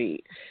heard, and to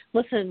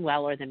listen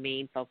well are the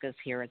main focus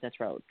here at the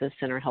throat. The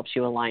center helps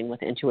you align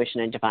with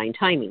intuition and divine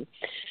timing.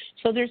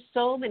 So there's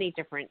so many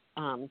different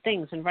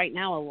things. And right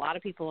now, a lot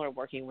of people are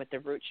working with the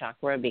root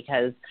chakra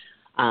because,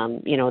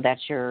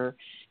 that's your,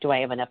 do I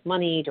have enough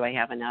money? Do I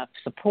have enough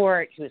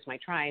support? Who's my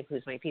tribe?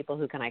 Who's my people?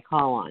 Who can I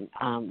call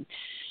on?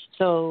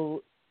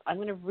 So I'm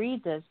going to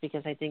read this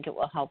because I think it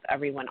will help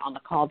everyone on the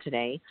call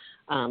today.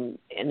 And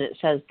it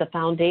says, the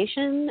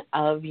foundation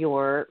of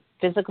your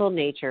physical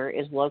nature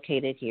is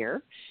located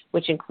here,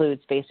 which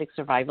includes basic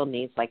survival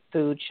needs like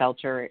food,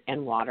 shelter,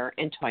 and water,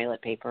 and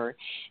toilet paper.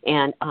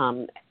 And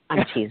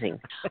I'm teasing.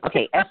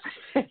 Okay.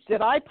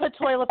 Did I put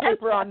toilet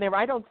paper on there?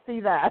 I don't see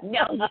that.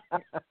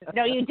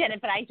 No, you didn't.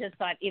 But I just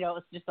thought, it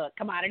was just a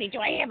commodity. Do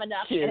I have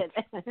enough?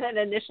 And then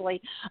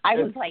initially, I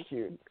was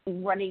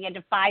running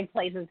into 5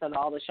 places, and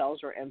all the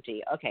shelves were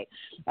empty. Okay.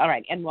 All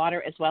right. And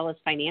water, as well as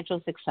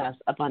financial success,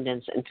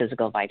 abundance, and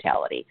physical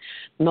vitality.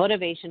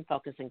 Motivation,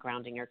 focus, and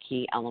grounding are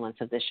key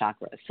elements of this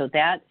chakra. So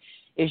that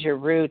is your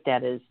root.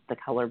 That is the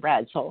color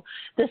red. So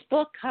this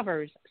book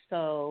covers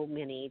so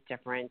many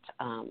different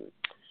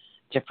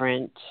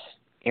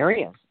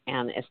areas,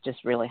 and it's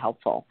just really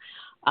helpful.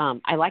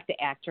 I like the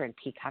actor and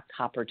peacock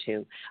copper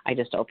too. I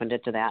just opened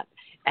it to that,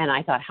 and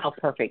I thought how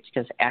perfect,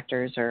 because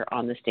actors are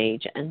on the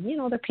stage, and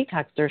they're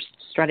peacocks. They're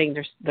strutting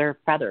their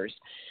feathers.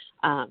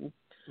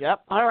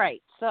 Yep. All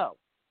right. So,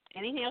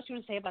 anything else you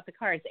want to say about the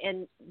cards?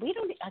 And we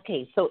don't.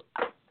 Okay. So,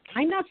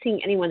 I'm not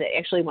seeing anyone that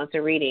actually wants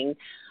a reading.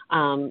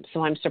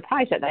 So I'm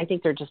surprised that I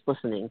think they're just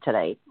listening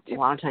today. A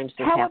lot of times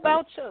this happens. How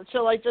about,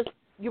 shall I just?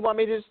 You want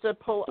me just to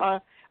pull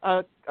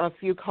a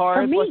few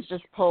cards. For me. Let's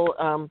just pull.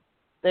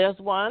 There's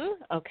one,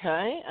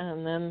 okay,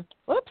 and then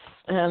whoops,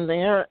 and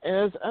there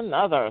is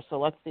another. So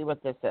let's see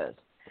what this is.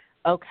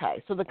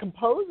 Okay, so the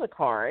Composer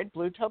card,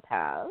 Blue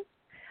Topaz.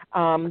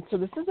 So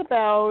this is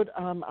about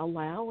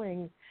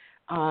allowing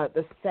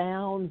the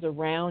sounds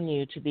around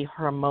you to be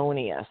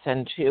harmonious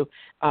and to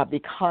be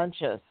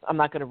conscious. I'm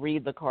not going to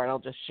read the card. I'll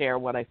just share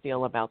what I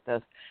feel about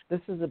this. This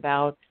is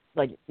about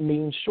like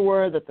making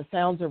sure that the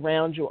sounds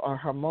around you are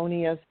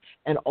harmonious,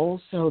 and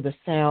also the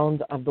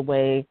sound of the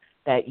way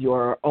that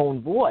your own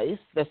voice,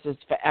 this is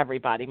for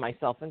everybody,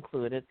 myself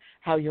included,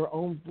 how your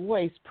own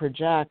voice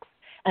projects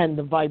and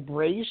the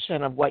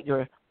vibration of what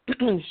you're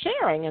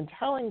sharing and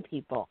telling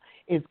people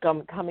is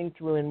coming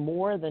through in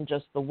more than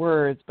just the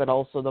words, but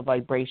also the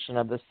vibration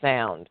of the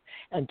sound.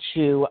 And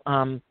to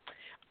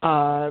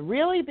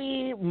really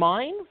be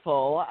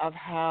mindful of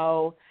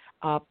how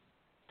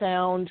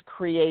sound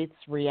creates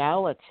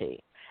reality.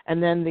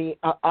 And then the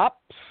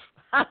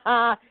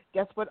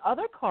guess what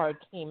other card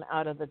came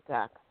out of the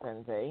deck,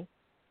 Cindy?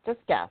 Just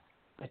guess.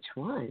 Which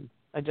one?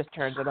 I just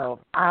turned it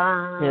over.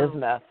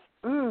 Business.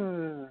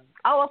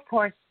 Oh, of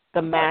course.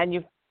 The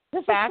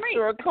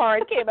manufacturer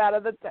card came out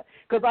of the deck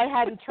because I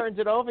hadn't turned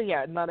it over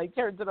yet, and then I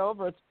turned it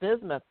over. It's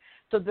business.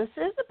 So this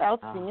is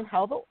about seeing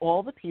how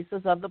all the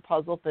pieces of the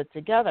puzzle fit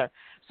together.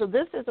 So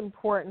this is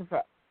important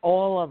for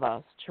all of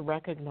us to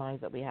recognize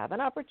that we have an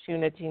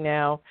opportunity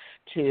now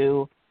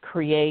to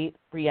create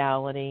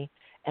reality,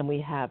 and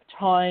we have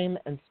time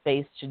and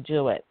space to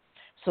do it.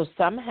 So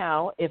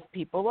somehow, if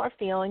people are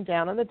feeling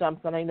down in the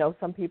dumps, and I know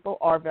some people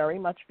are very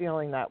much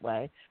feeling that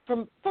way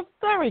for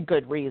very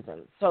good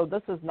reasons. So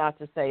this is not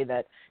to say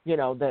that,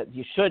 that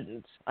you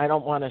shouldn't. I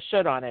don't want to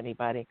should on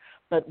anybody.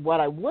 But what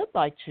I would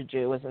like to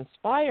do is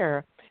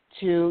inspire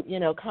to,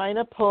 kind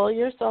of pull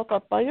yourself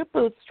up by your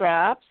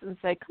bootstraps and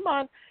say, come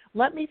on,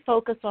 let me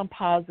focus on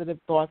positive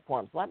thought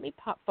forms. Let me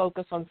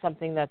focus on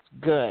something that's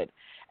good.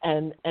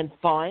 And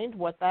find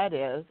what that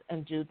is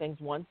and do things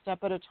one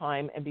step at a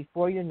time. And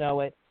before you know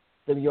it,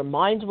 your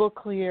mind will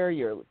clear,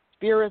 your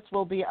spirits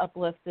will be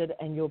uplifted,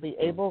 and you'll be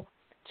able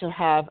to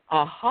have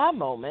aha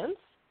moments,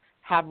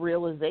 have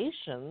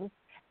realizations,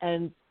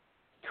 and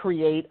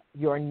create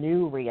your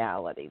new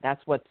reality.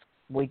 That's what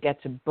we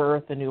get to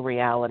birth a new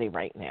reality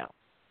right now.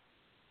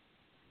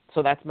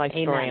 So that's my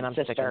story, Amen, and I'm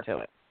sister. sticking to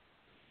it.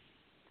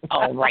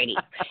 All righty.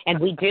 And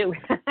we do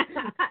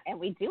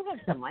have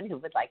someone who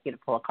would like you to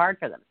pull a card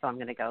for them. So I'm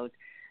going to go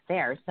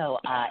there. So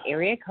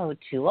area code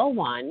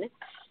 201-321,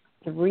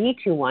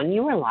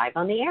 you are live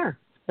on the air.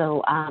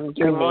 So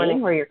your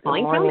name, where you're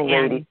calling from.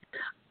 Lady.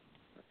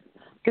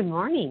 Good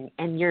morning.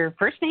 And your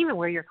first name and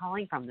where you're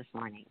calling from this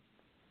morning.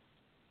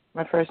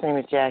 My first name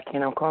is Jackie,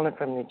 and I'm calling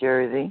from New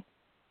Jersey.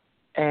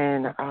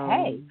 And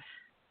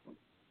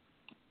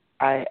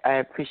I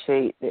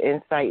appreciate the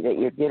insight that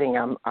you're getting.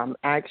 I'm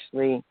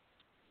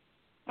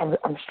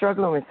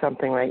struggling with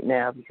something right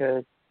now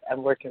because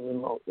I'm working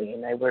remotely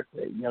and I work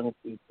with young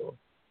people.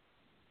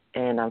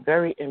 And I'm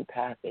very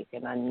empathic,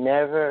 and I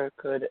never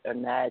could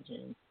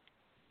imagine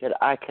that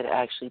I could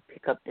actually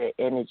pick up their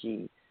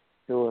energy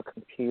through a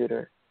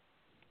computer.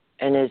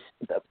 And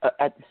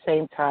at the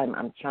same time,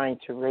 I'm trying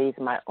to raise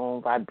my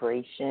own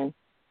vibration,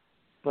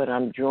 but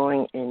I'm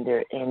drawing in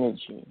their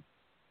energy.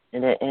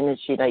 And their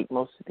energy, like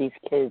most of these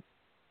kids,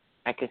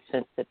 I can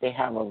sense that they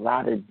have a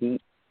lot of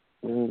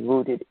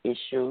deep-rooted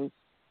issues.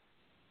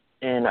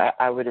 And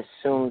I would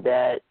assume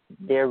that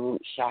their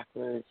root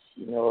chakras,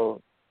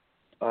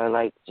 are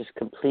like just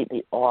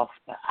completely off.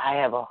 But I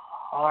have a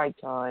hard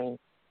time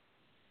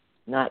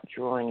not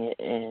drawing it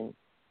in.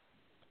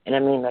 And I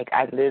mean, like,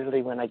 I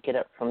literally, when I get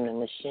up from the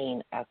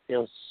machine, I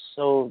feel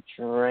so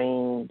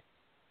drained.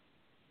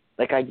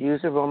 Like, I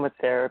use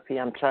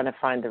aromatherapy. I'm trying to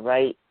find the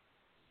right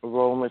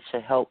aroma to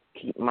help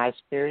keep my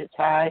spirits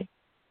high.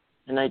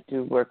 And I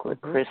do work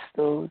with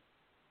crystals.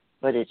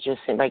 But it just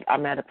seems like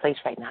I'm at a place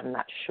right now, I'm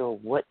not sure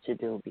what to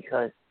do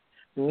because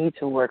I need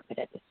to work, but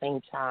at the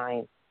same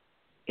time,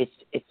 it's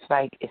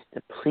like it's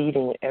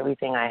depleting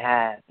everything I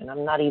have, and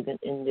I'm not even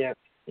in their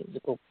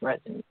physical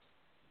presence.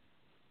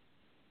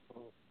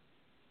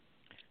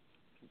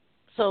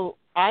 So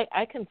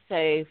I can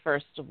say,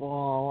 first of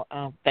all,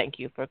 thank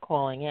you for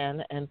calling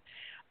in. And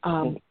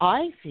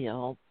I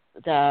feel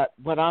that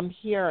what I'm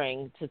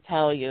hearing to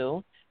tell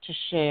you, to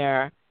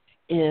share,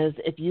 is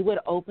if you would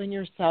open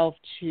yourself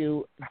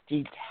to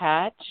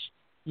detach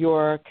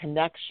your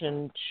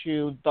connection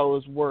to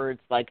those words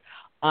like,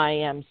 I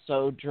am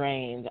so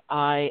drained.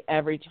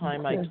 Every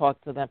time I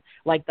talk to them,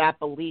 like that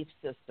belief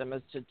system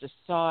is to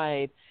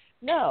decide,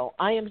 no,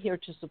 I am here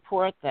to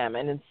support them.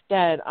 And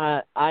instead,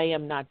 I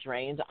am not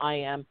drained. I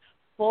am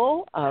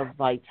full of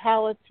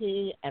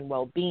vitality and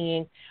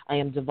well-being. I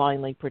am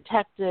divinely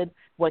protected.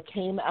 What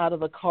came out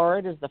of the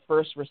card is the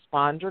first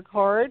responder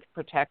card,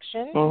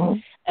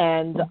 protection.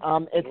 And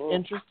it's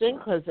interesting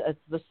because it's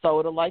the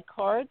soda-like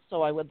card,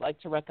 so I would like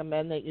to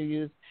recommend that you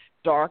use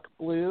dark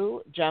blue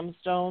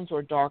gemstones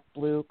or dark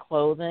blue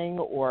clothing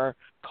or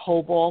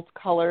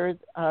cobalt-colored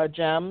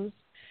gems.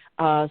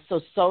 So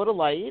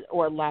sodalite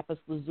or lapis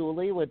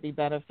lazuli would be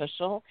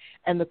beneficial.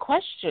 And the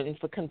question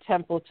for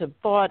contemplative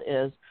thought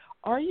is,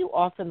 are you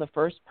often the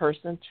first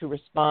person to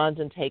respond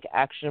and take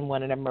action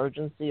when an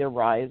emergency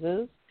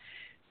arises?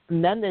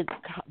 And then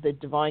the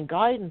divine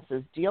guidance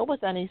is deal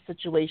with any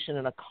situation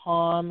in a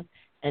calm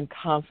and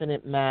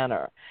confident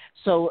manner.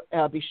 So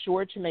be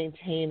sure to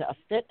maintain a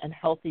fit and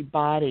healthy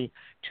body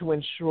to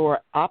ensure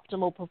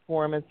optimal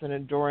performance and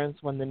endurance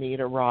when the need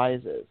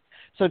arises.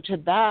 So to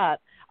that,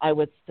 I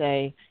would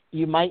say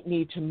you might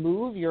need to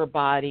move your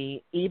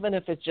body, even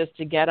if it's just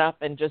to get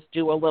up and just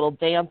do a little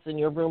dance in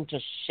your room to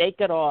shake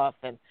it off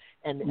and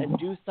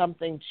do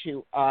something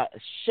to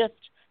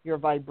shift your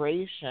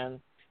vibration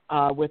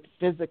with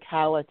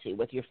physicality,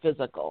 with your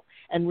physical,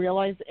 and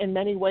realize in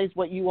many ways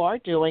what you are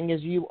doing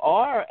is you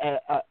are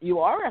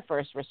a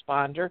first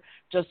responder,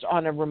 just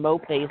on a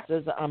remote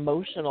basis,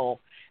 emotional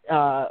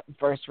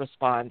first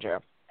responder.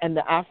 And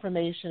the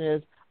affirmation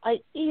is, I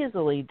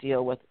easily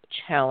deal with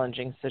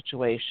challenging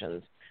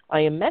situations. I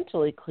am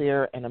mentally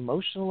clear and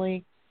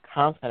emotionally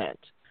confident.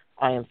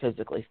 I am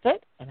physically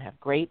fit and have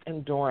great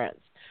endurance.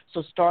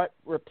 So start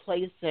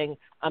replacing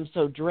I'm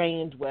so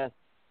drained with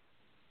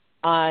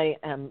I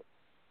am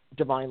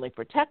divinely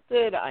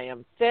protected, I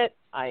am fit,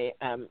 I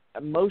am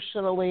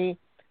emotionally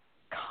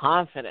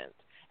confident.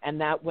 And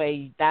that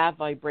way that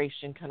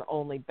vibration can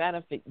only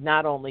benefit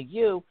not only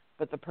you,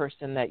 but the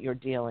person that you're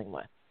dealing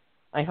with.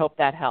 I hope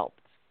that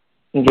helped.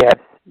 Yes.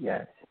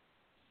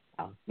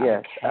 Oh,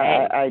 Yes,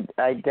 okay.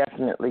 I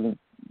definitely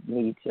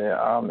need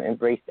to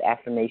embrace the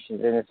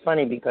affirmations, and it's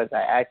funny because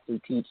I actually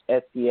teach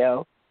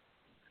SEL,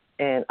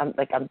 and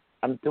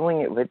I'm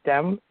doing it with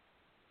them,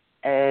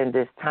 and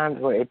there's times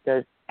where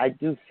I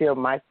do feel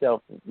my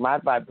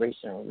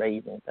vibration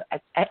raising. So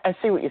I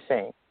see what you're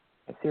saying.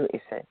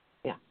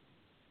 Yeah.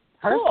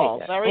 Perfect.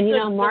 Cool. Very and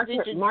good.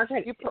 Margaret,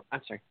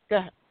 I'm sorry. Go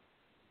ahead.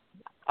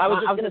 I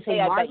was just going to say,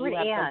 I bet Margaret you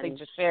have Ann, something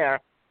to share.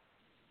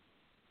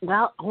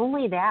 Well,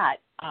 only that.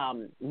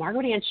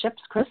 Margaret Ann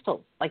ships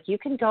crystals. Like, you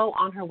can go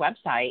on her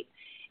website,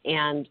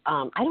 and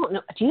I don't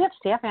know. Do you have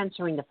staff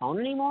answering the phone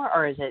anymore,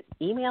 or is it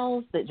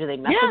emails? Do they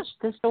message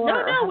the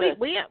store? No, we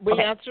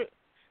okay. answer.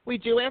 We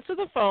do answer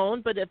the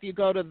phone, but if you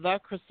go to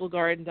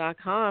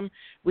thecrystalgarden.com,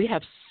 we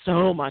have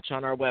so much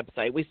on our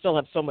website. We still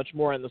have so much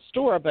more in the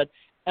store, but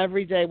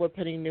every day we're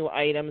putting new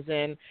items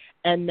in.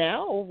 And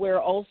now we're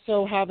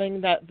also having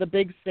the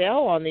big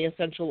sale on the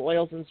essential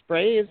oils and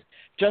sprays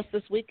just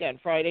this weekend,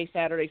 Friday,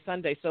 Saturday,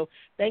 Sunday. So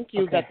thank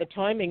you that the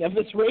timing of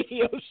this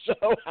radio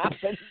show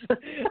happens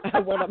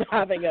when I'm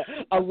having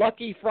a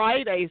Lucky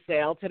Friday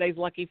sale. Today's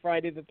Lucky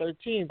Friday the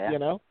 13th, you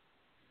know?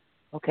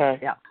 Okay.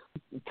 Yeah.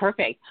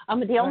 Perfect.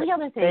 The only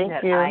other thing Thank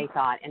that you. I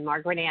thought, and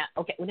Margaret Ann,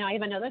 okay, now I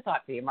have another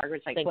thought for you.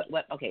 Margaret's like,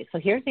 what? Okay, so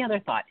here's the other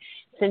thought.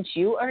 Since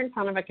you are in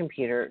front of a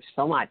computer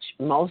so much,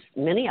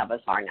 many of us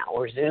are now.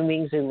 We're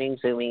zooming,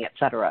 et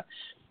cetera.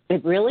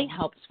 It really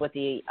helps with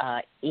the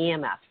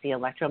EMFs, the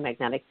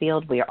electromagnetic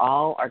field. We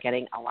all are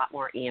getting a lot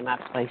more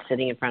EMFs by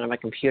sitting in front of a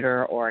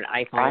computer or an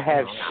iPhone. I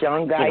have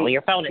shungite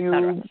your phone, cubes. et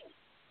cetera.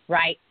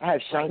 Right. I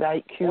have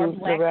shungite cubes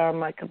around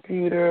my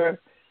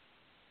computer.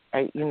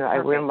 I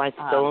wear my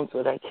stones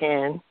when I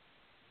can.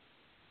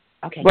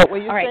 Okay. What were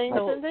you right, saying,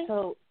 Cindy?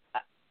 So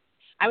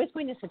I was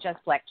going to suggest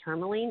black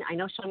tourmaline. I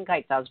know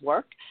shungite does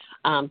work,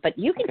 but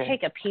you can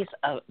take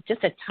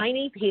just a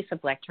tiny piece of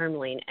black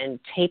tourmaline and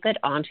tape it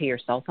onto your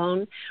cell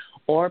phone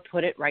or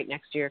put it right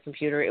next to your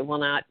computer. It will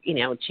not,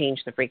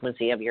 change the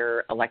frequency of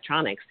your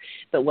electronics.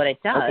 But what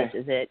it does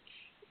is it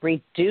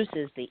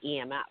reduces the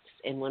EMFs.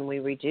 And when we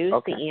reduce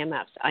the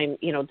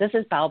EMFs, this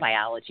is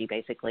biobiology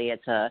basically.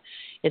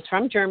 It's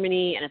from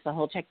Germany, and it's a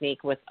whole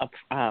technique with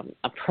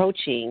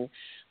approaching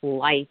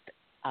light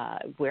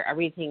where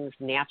everything's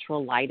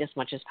natural light as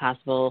much as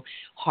possible,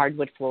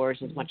 hardwood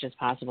floors as much as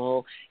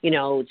possible,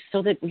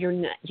 so that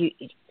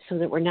so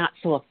that we're not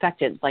so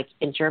affected. Like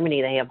in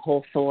Germany, they have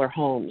whole solar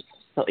homes.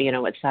 So,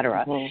 et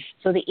cetera.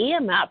 So the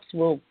EMFs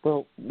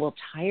will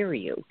tire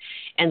you.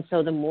 And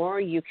so the more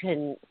you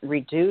can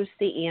reduce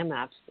the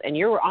EMFs, and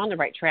you're on the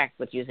right track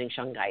with using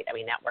shungite. I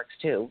mean, that works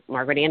too.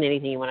 Margaret Ann,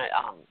 anything you want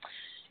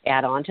to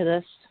add on to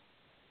this?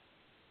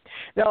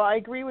 No, I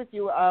agree with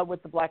you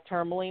with the black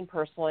tourmaline.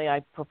 Personally,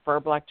 I prefer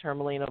black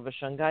tourmaline over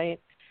shungite.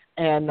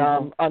 And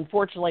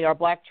unfortunately, our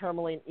black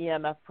tourmaline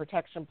EMF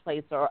protection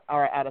plates are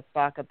out of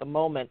stock at the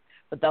moment,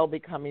 but they'll be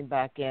coming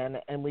back in,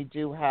 and we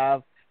do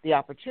have the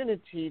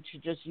opportunity to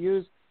just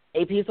use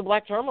a piece of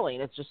black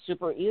tourmaline. It's just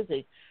super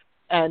easy.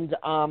 And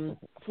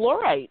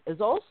fluorite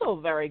is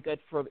also very good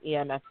for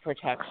EMF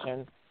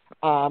protection.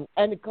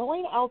 And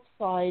going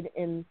outside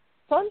in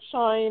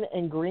sunshine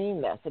and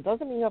greenness. It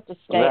doesn't mean you have to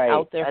stay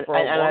out there for a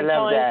long time. And I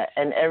love that.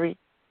 And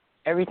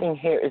everything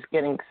here is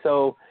getting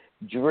so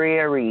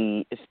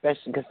dreary,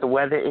 especially because the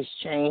weather is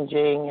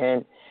changing.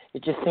 And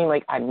it just seemed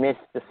like I missed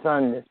the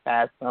sun this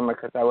past summer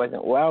because I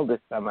wasn't well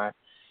this summer.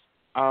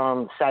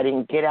 So I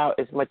didn't get out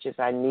as much as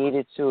I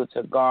needed to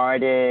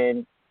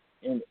garden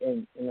and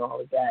all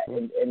of that.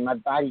 And my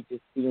body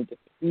just seemed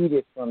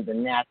depleted from the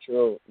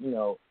natural,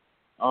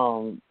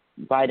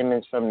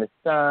 vitamins from the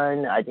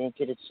sun. I didn't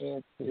get a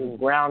chance to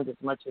ground as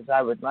much as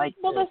I would like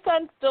Well, to. the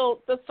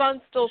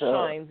sun still So-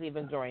 shines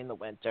even during the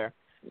winter,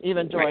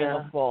 even during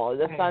Yeah. the fall.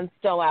 The sun's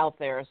still out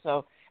there,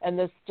 so and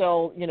there's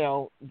still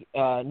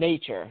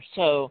nature.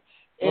 So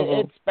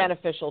it's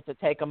beneficial to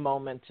take a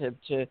moment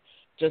to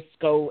just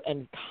go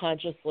and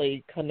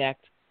consciously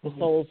connect the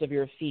soles of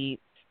your feet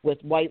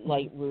with white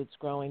light roots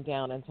growing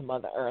down into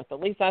Mother Earth. At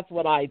least that's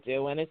what I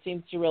do, and it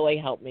seems to really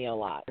help me a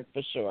lot,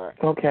 for sure.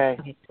 Okay.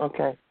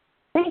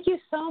 Thank you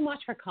so much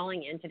for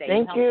calling in today.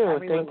 Thank helped you.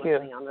 Everyone Thank you.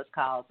 listening on this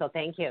call, so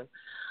thank you.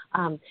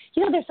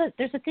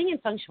 There's a thing in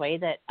feng shui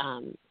that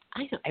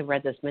I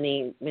read this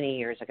many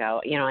years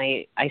ago.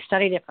 I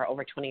studied it for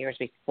over 20 years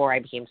before I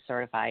became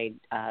certified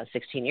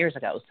 16 years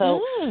ago.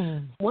 So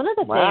one of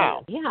the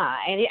things, and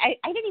I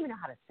didn't even know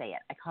how to say it.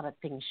 I called it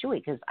feng shui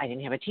because I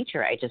didn't have a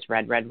teacher. I just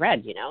read.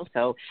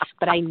 So,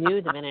 but I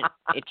knew the minute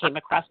it came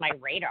across my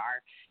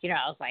radar, I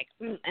was like,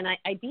 and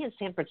I'd be in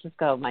San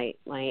Francisco. My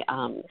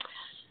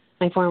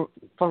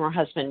former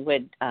husband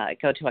would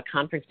go to a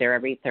conference there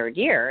every third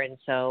year, and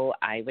so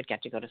I would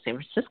get to go to San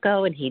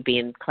Francisco, and he'd be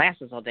in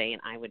classes all day,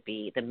 and I would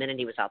be, the minute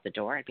he was out the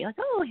door, I'd be like,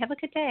 oh, have a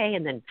good day,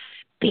 and then,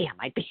 bam,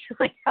 I'd be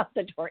like out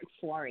the door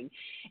exploring.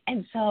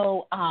 And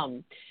so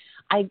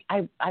I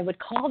would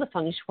call the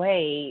feng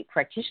shui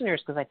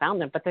practitioners because I found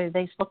them, but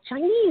they spoke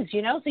Chinese, so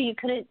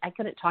I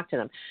couldn't talk to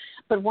them.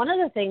 But one of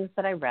the things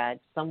that I read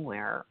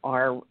somewhere,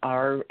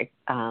 or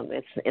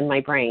it's in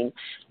my brain,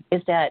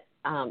 is that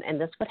and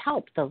this would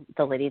help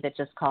the lady that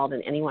just called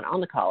and anyone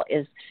on the call,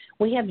 is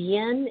we have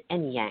yin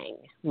and yang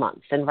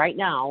months, and right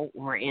now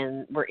we're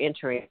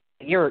entering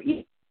you're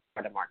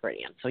part of Margaret,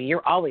 so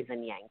you're always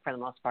in yang for the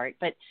most part,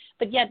 but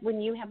yet when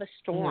you have a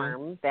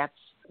storm, that's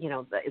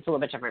it's a little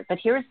bit different. But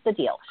here's the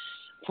deal: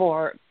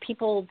 for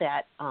people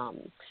that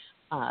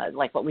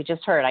like what we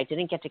just heard, I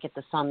didn't get to get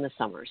the sun this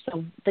summer.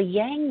 So the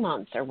yang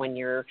months are when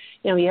you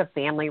have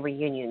family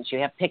reunions, you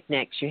have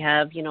picnics, you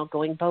have,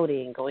 going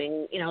boating,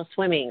 going,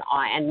 swimming.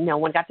 And no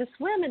one got to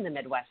swim in the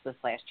Midwest this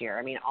last year.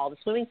 I mean, all the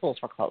swimming pools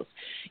were closed,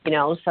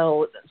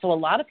 so a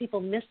lot of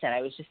people missed it.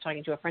 I was just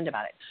talking to a friend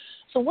about it.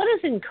 So what is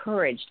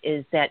encouraged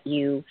is that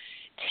you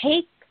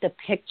take the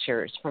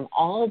pictures from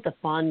all of the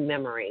fond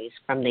memories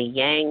from the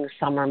yang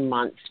summer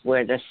months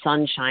where the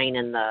sunshine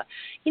and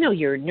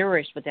you're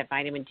nourished with that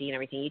vitamin D and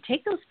everything. You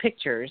take those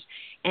pictures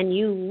and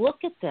you look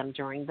at them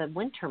during the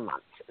winter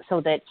months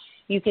so that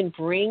you can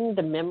bring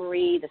the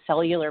memory, the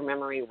cellular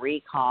memory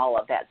recall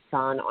of that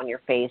sun on your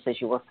face as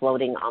you were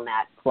floating on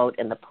that float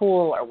in the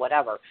pool or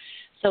whatever.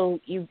 So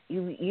you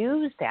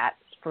use that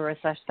for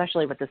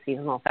especially with the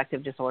seasonal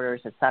affective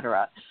disorders, et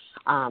cetera.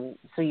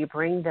 So you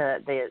bring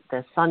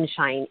the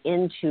sunshine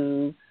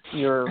into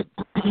your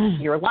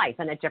life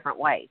in a different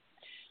way.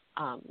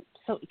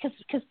 So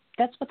because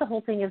that's what the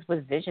whole thing is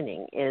with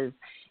visioning is,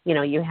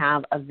 you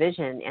have a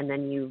vision and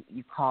then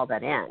you call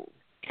that in.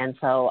 And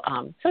so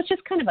it's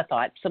just kind of a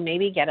thought. So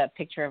maybe get a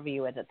picture of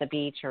you at the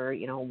beach or,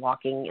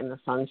 walking in the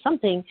sun,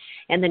 something,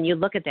 and then you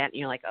look at that and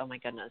you're like, oh my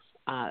goodness,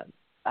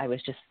 I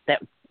was just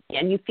that.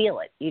 And you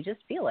feel it. You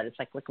just feel it. It's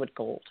like liquid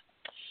gold.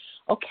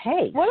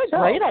 Okay. What a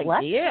great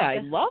idea. I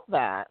love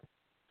that.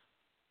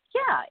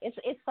 Yeah,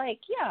 it's like,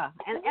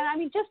 and I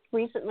mean, just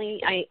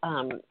recently, I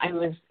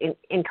was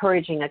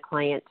encouraging a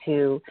client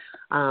to,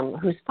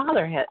 whose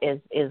father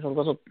is a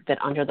little bit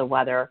under the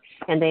weather,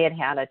 and they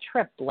had a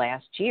trip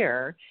last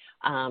year.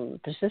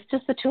 There's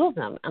just the two of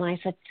them, and I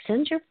said,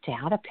 send your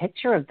dad a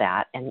picture of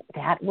that, and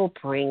that will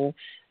bring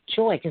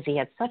joy because he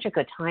had such a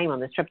good time on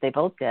this trip. They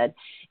both did,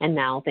 and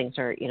now things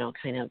are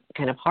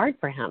kind of hard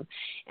for him.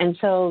 And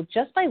so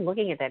just by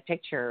looking at that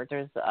picture,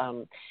 there's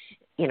a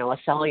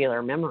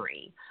cellular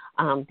memory.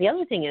 The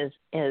other thing is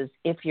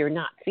if you're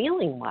not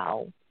feeling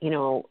well,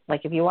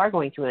 like if you are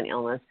going through an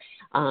illness,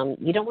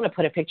 you don't want to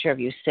put a picture of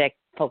you sick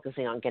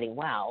focusing on getting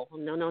well.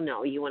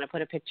 No. You want to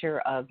put a picture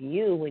of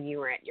you when you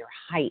were at your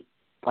height,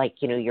 like,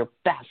 your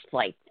best,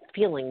 like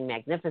feeling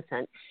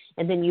magnificent.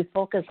 And then you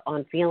focus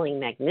on feeling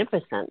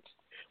magnificent,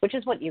 which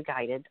is what you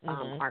guided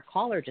our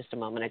caller just a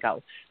moment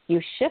ago.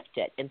 You shift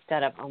it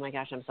instead of, oh my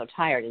gosh, I'm so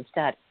tired.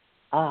 Instead,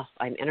 oh,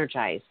 I'm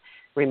energized.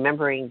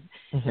 Remembering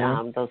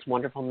those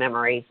wonderful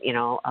memories,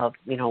 of,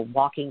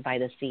 walking by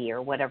the sea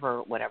or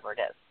whatever it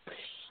is.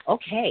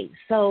 Okay,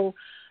 so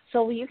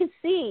you can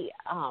see,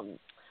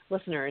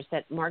 listeners,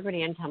 that Margaret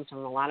Ann comes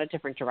from a lot of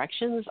different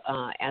directions,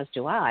 as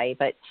do I,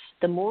 but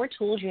the more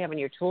tools you have in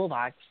your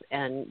toolbox,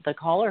 and the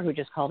caller who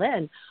just called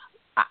in,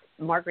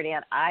 Margaret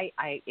Ann,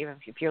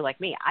 if you're like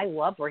me, I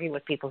love working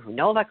with people who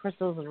know about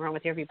crystals and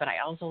aromatherapy, but I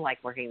also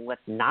like working with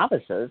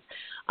novices.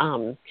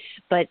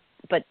 But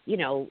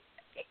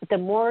the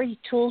more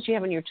tools you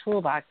have in your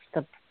toolbox,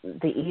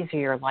 the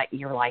easier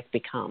your life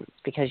becomes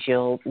because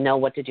you'll know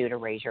what to do to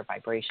raise your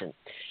vibration.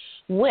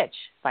 Which,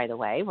 by the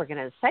way, we're going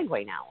to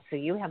segue now. So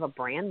you have a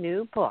brand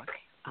new book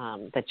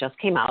that just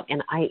came out,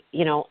 and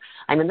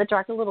I'm in the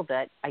dark a little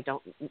bit.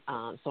 So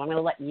I'm going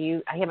to let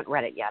you. I haven't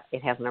read it yet;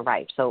 it hasn't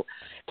arrived. So,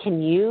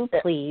 can you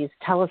please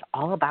tell us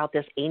all about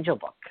this angel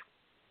book?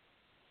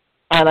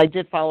 And I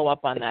did follow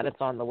up on that. It's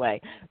on the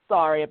way.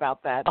 Sorry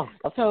about that. Oh,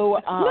 okay. So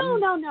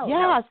No.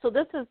 yeah. So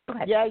this is Go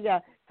ahead. yeah.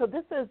 So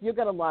this is, you're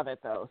gonna love it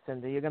though,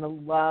 Cindy. You're gonna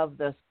love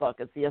this book.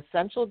 It's the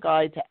Essential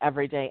Guide to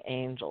Everyday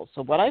Angels.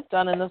 So what I've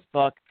done in this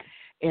book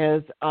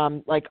is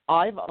like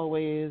I've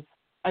always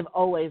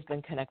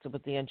been connected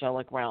with the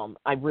angelic realm.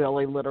 I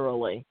really,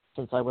 literally,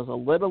 since I was a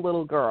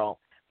little girl,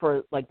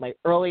 for like my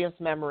earliest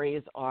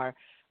memories are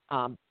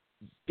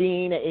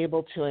being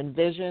able to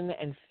envision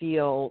and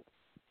feel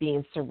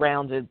being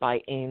surrounded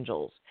by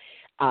angels,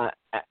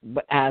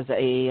 as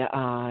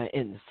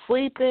in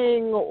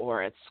sleeping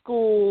or at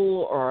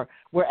school or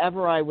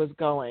wherever I was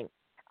going.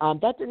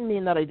 That didn't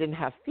mean that I didn't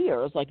have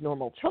fears like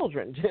normal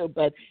children do,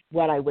 but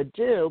what I would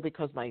do,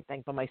 because my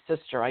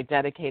sister, I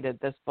dedicated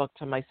this book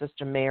to my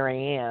sister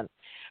Mary Ann,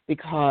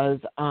 because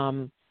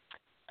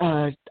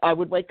I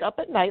would wake up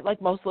at night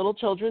like most little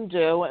children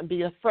do and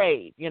be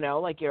afraid,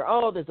 like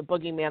there's a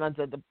boogeyman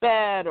under the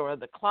bed or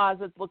the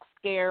closet looks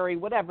scary,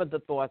 whatever the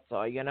thoughts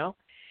are,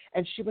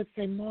 And she would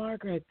say,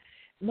 Margaret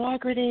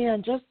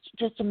Ann,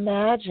 just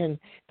imagine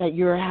that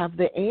you have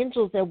the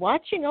angels, they're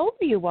watching over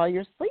you while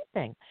you're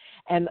sleeping.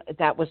 And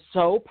that was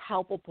so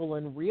palpable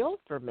and real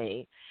for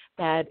me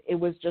that it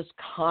was just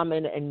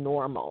common and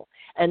normal.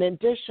 And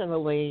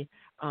additionally,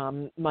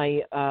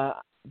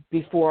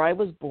 before I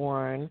was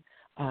born,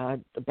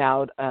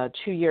 about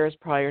 2 years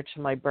prior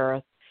to my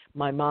birth,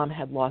 my mom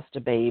had lost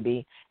a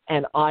baby,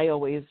 and I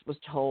always was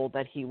told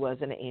that he was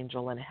an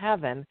angel in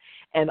heaven,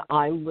 and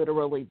I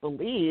literally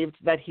believed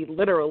that he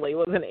literally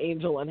was an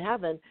angel in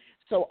heaven.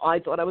 So I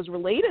thought I was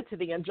related to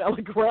the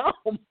angelic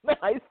realm.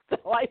 I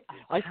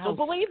still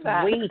believe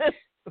that. Sweet.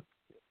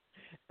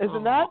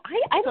 Isn't that?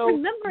 I don't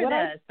remember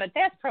this, but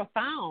that's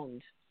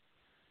profound.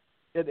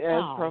 It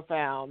is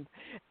profound.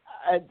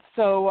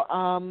 So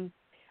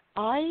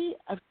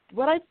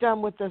what I've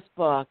done with this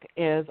book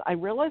is I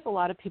realize a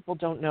lot of people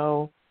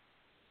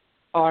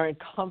aren't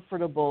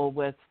comfortable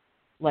with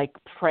like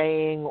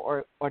praying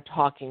or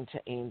talking to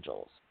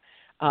angels.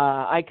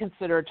 I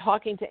consider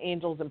talking to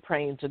angels and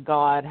praying to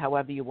God,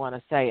 however you want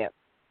to say it.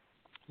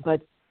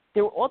 But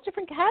there are all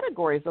different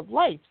categories of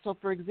life. So,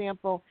 for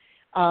example,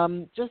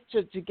 just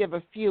to give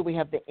a few,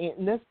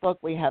 in this book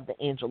we have the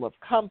angel of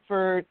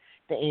comfort,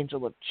 the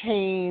angel of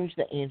change,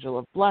 the angel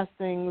of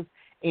blessings,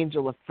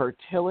 angel of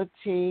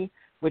fertility,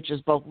 which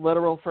is both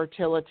literal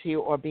fertility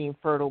or being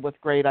fertile with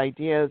great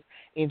ideas,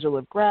 angel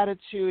of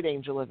gratitude,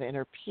 angel of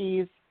inner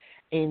peace,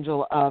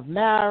 angel of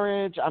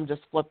marriage. I'm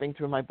just flipping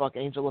through my book,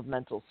 angel of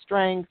mental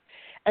strength.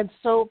 And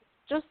so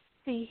just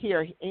see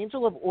here,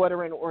 angel of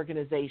order and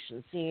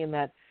organization, seeing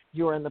that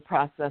you're in the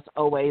process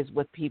always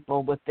with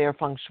people with their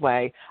feng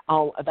shui.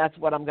 That's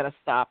what I'm going to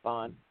stop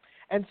on.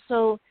 And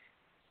so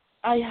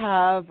I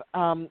have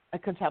a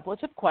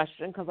contemplative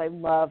question, because I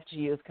love to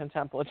use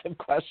contemplative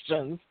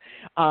questions.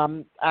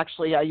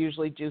 Actually, I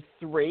usually do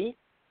 3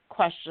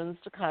 questions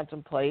to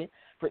contemplate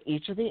for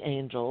each of the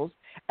angels,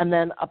 and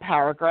then a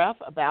paragraph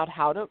about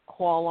how to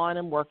call on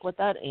and work with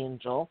that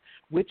angel,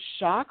 which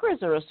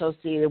chakras are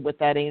associated with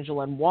that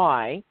angel and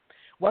why,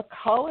 what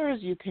colors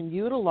you can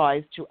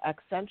utilize to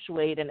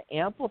accentuate and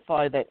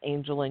amplify that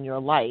angel in your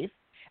life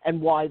and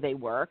why they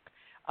work,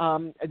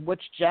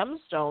 which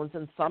gemstones,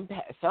 and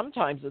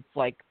sometimes it's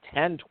like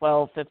 10,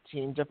 12,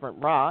 15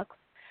 different rocks,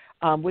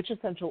 which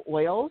essential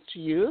oils to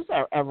use,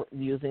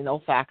 using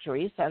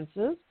olfactory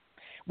senses,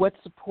 what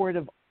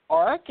supportive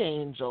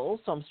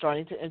archangels, so I'm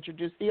starting to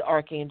introduce the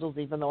archangels,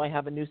 even though I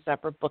have a new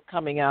separate book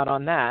coming out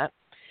on that,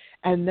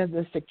 and then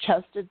the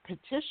suggested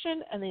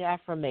petition and the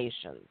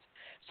affirmations.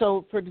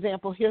 So, for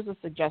example, here's a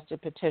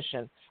suggested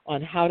petition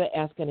on how to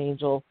ask an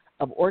angel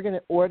of order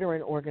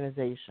and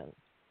organization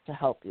to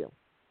help you.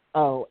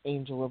 Oh,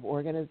 angel of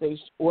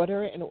organization,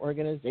 order and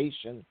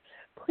organization,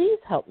 please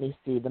help me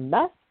see the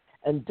mess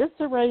and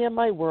disarray in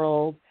my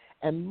world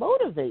and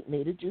motivate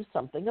me to do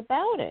something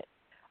about it.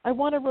 I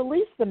want to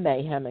release the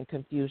mayhem and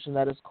confusion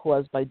that is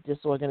caused by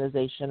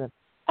disorganization and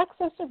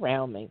excess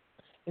around me.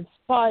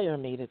 Inspire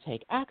me to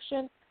take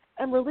action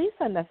and release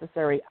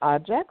unnecessary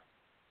objects,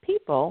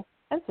 people,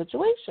 and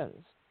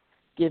situations.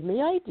 Give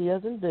me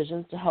ideas and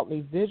visions to help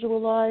me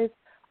visualize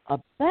a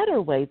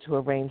better way to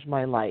arrange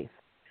my life,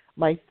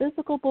 my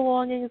physical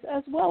belongings,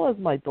 as well as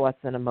my thoughts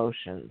and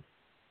emotions.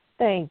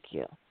 Thank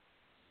you.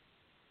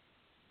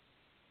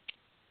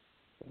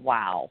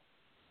 Wow.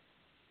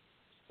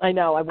 I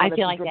know. I wanted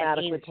feel to like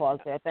dramatically pause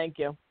there. Thank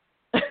you.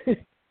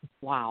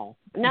 Wow.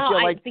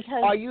 No,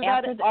 because are you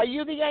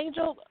the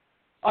angel?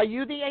 Are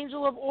you the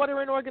angel of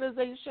order and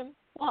organization?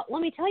 Well,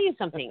 let me tell you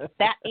something.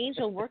 That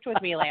angel worked with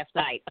me last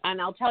night,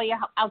 and I'll tell you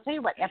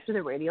what. After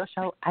the radio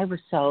show, I was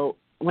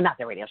not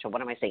the radio show.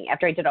 What am I saying?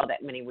 After I did all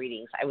that many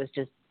readings, I was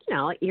just,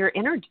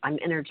 I'm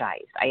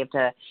energized. I have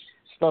to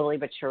slowly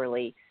but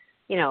surely,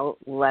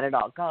 let it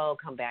all go,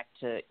 come back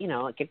to,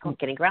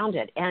 getting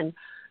grounded. And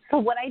so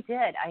what I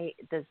did,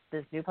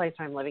 this new place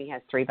where I'm living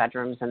has 3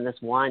 bedrooms, and this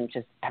one,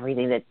 just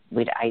everything that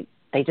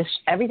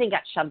everything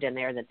got shoved in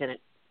there that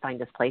didn't find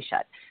this place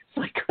yet.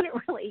 So I couldn't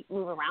really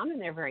move around in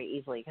there very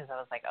easily because I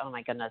was like, oh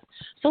my goodness.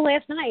 So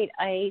last night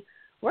I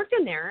worked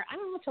in there, I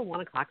don't know, till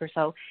 1 o'clock or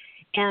so,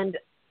 and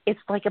it's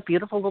like a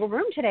beautiful little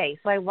room today.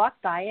 So I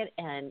walked by it,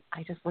 and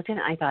I just looked at it,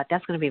 and I thought,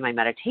 that's going to be my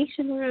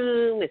meditation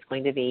room. It's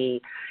going to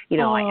be, I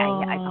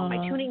found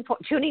my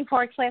tuning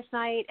forks last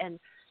night, and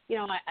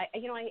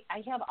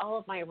I have all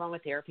of my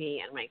aromatherapy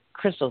and my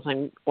crystals.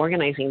 I'm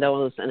organizing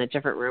those in a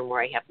different room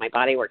where I have my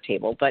bodywork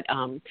table. But,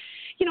 I'm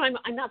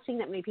not seeing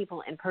that many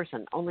people in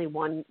person. Only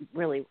one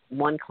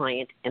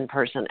client in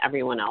person.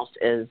 Everyone else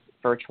is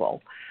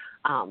virtual.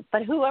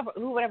 But who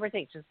would ever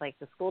think, just like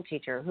the school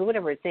teacher, who would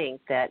ever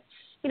think that,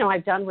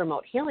 I've done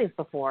remote healings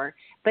before,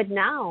 but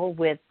now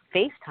with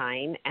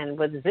FaceTime and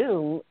with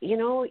Zoom,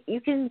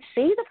 you can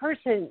see the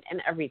person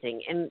and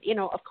everything. And,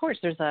 of course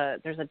there's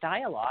a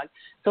dialogue.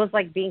 So it's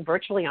like being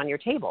virtually on your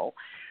table.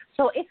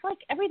 So it's like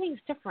everything's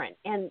different.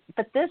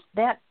 But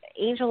that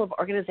angel of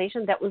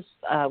organization, that was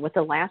with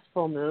the last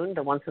full moon,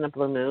 the once in a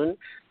blue moon,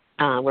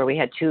 where we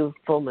had 2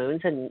 full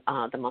moons in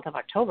the month of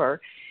October.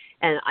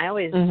 And I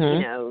always,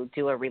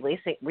 do a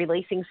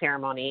releasing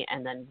ceremony,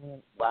 and then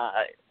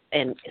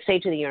and say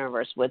to the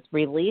universe, with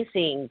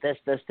releasing this,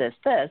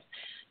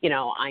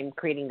 I'm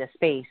creating the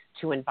space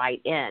to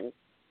invite in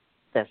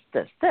this.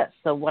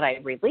 So what I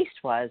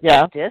released was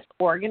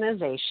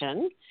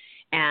disorganization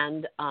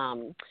and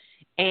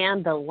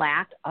the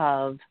lack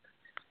of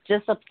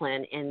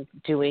discipline in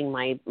doing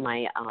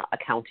my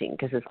accounting,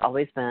 because it's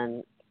always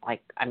been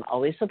like I'm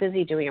always so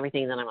busy doing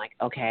everything that I'm like,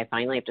 okay, I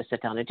finally have to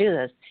sit down and do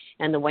this.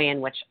 And the way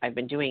in which I've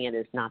been doing it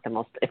is not the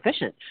most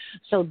efficient.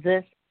 So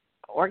this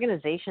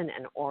organization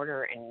and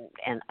order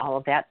and all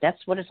of that, that's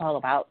what it's all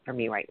about for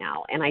me right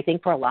now. And I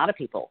think for a lot of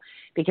people,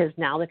 because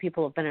now that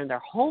people have been in their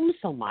homes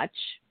so much,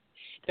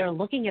 they're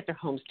looking at their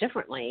homes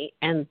differently.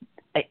 And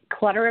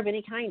clutter of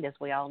any kind, as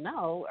we all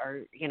know,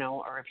 or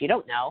if you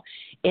don't know,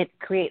 it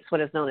creates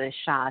what is known as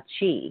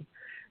Sha-Chi.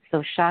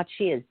 So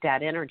Sha-Chi is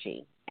dead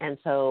energy. And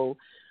so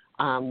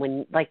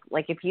when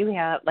if you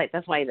have,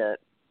 that's why the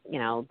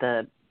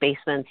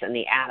basements and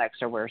the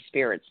attics are where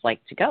spirits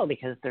like to go,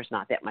 because there's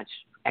not that much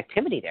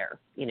activity there.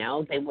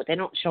 They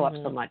don't show up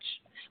so much.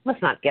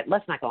 Let's not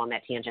go on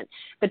that tangent.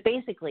 But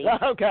basically,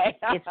 okay,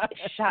 it's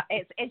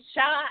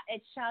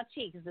Sha-Chi,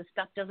 because the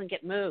stuff doesn't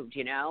get moved,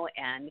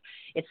 and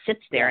it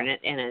sits there, and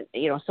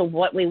it so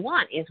what we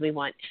want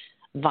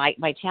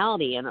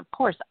vitality. And of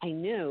course, I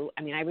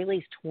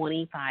released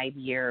 25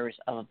 years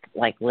of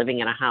living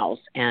in a house,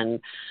 and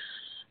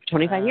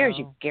 25 years,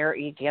 you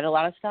get a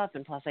lot of stuff,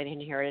 and plus I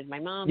inherited my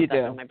mom's stuff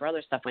and my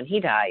brother's stuff when he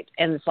died,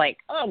 and it's like,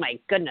 oh my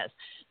goodness.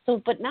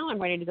 So, but now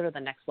I'm ready to go to the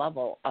next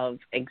level of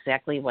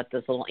exactly what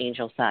this little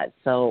angel said.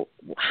 So,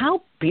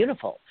 how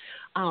beautiful!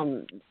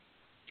 Can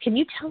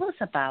you tell us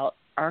about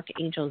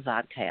Archangel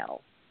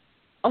Zadkiel?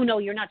 Oh no,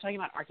 you're not talking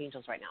about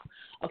archangels right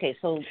now. Okay,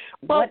 so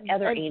what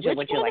other angel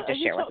would you like to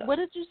share with us? What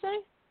did you say?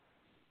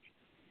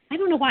 I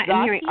don't know why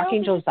I'm hearing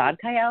Archangel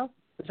Zadkiel.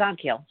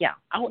 Zadkiel, yeah.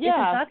 Oh,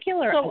 yeah. Is it Zadkiel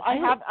or? So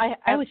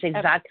I would say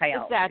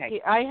Zadkiel.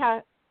 Okay.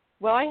 I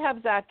have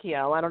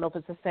Zadkiel. I don't know if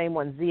it's the same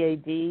one.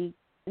 Z-A-D.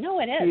 No,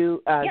 it is.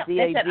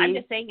 Z-A-D. I'm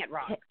just saying it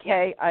wrong.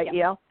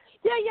 K-I-E-L.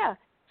 Yeah.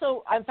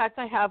 So, in fact,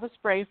 I have a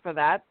spray for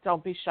that.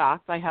 Don't be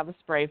shocked. I have a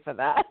spray for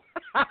that.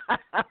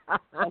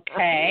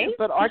 Okay.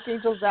 But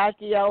Archangel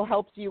Zadkiel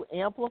helps you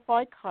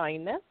amplify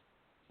kindness.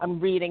 I'm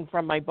reading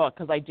from my book,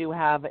 because I do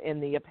have in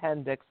the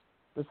appendix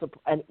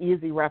an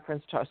easy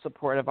reference to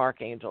supportive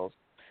archangels.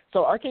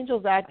 So Archangel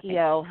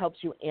Zadkiel helps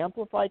you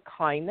amplify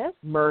kindness,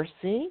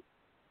 mercy,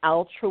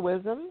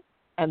 altruism,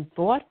 and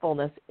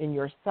thoughtfulness in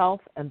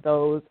yourself and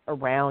those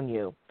around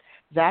you.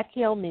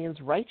 Zadkiel means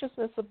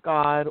righteousness of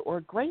God or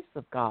grace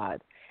of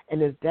God,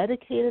 and is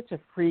dedicated to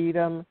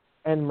freedom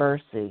and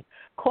mercy.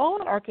 Call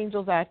on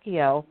Archangel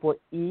Zadkiel for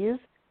ease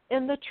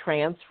in the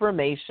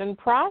transformation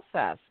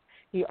process.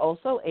 He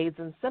also aids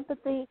in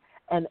sympathy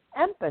and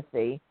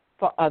empathy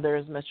for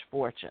others'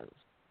 misfortunes.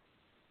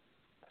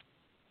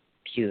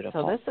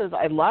 Beautiful. So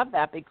I love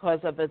that because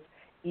of its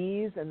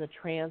ease in the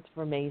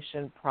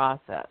transformation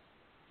process.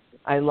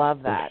 I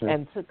love that.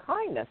 And to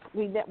kindness,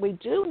 we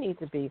do need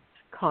to be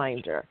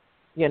kinder,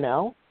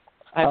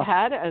 I've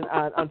had,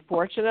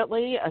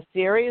 unfortunately, a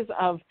series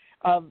of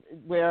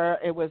where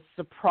it was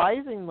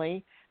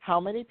surprisingly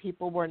how many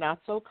people were not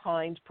so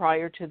kind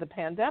prior to the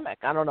pandemic.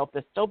 I don't know if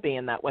they're still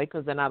being that way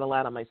because they're not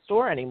allowed in my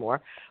store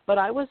anymore, but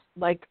I was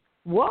like,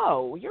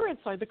 whoa, you're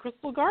inside the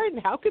Crystal Garden.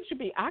 How could you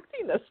be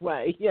acting this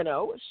way?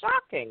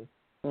 Shocking.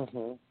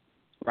 Mm-hmm.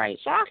 Right.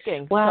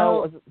 Shocking.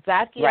 Well, so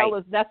Zadkiel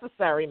is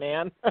necessary,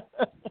 man.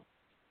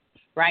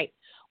 Right.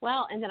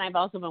 Well, and then I've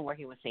also been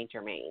working with Saint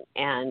Germain,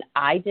 and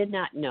I did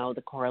not know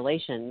the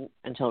correlation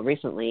until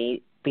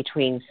recently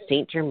between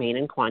Saint Germain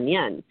and Kuan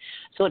Yin.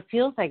 So it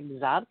feels like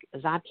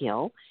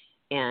Zadkiel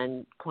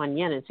and Kuan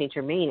Yin and Saint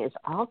Germain is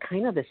all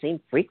kind of the same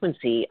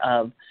frequency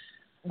of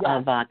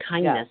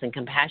kindness and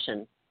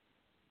compassion.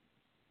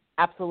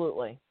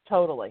 Absolutely.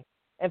 Totally.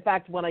 In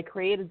fact, when I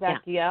created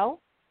Zadkiel,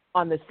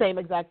 on the same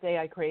exact day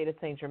I created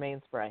Saint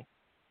Germain spray.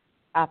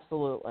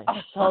 Absolutely.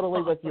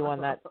 Totally with you on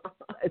that.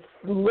 It's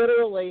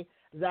literally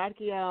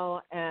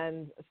Zadkiel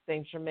and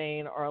Saint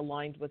Germain are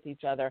aligned with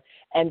each other,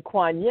 and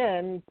Kuan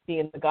Yin,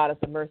 being the goddess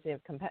of mercy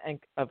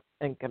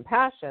and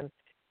compassion,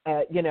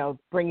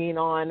 bringing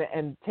on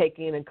and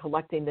taking and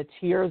collecting the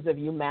tears of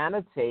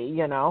humanity,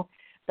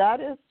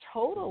 that is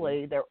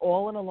totally, they're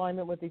all in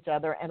alignment with each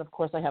other. And, of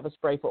course, I have a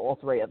spray for all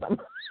three of them.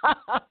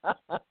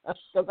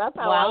 So that's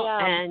how I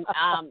am.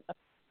 And,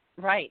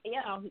 right.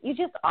 You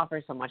just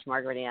offer so much,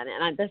 Margaret Ann.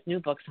 And this new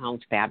book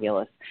sounds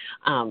fabulous.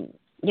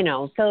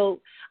 So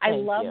I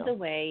love the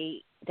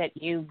way that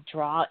you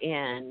draw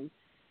in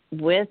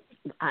with,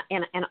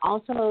 and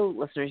also,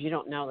 listeners, you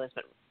don't know this,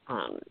 but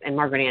and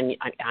Margaret Ann,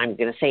 I'm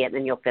going to say it and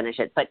then you'll finish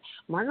it, but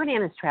Margaret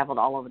Ann has traveled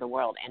all over the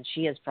world, and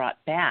she has brought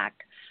back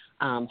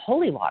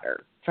holy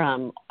water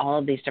from all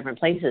of these different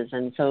places.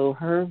 And so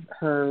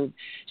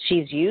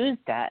she's used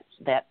that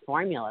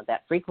formula,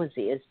 that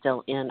frequency is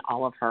still in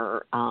all of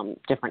her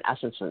different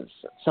essences.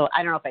 So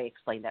I don't know if I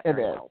explained that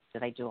very well.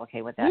 Did I do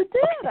okay with that? You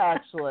did,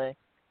 actually.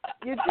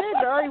 You did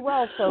very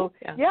well. So,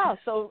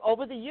 so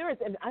over the years,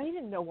 and I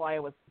didn't know why I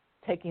was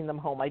taking them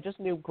home. I just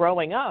knew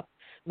growing up,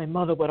 my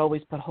mother would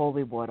always put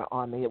holy water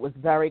on me. It was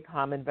very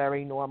common,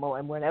 very normal.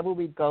 And whenever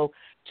we'd go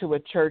to a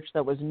church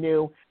that was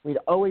new, we'd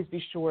always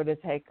be sure to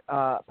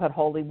put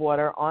holy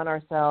water on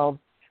ourselves,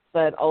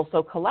 but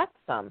also collect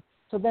some.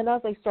 So then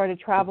as I started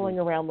traveling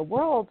around the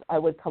world, I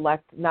would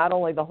collect not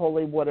only the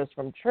holy waters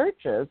from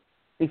churches,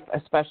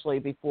 especially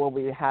before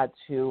we had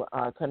to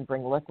couldn't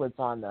bring liquids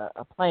on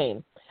a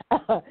plane.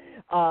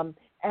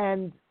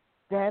 And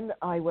then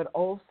I would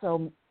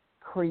also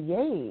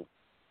create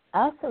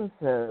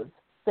essences,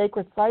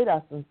 sacred site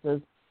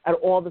essences, at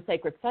all the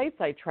sacred sites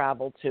I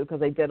traveled to,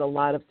 because I did a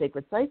lot of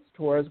sacred sites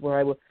tours where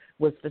I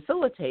was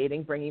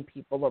facilitating, bringing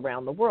people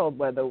around the world,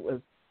 whether it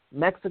was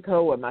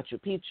Mexico or Machu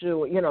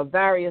Picchu,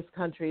 various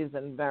countries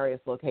and various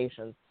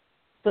locations.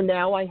 So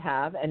now I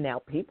have, and now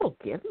people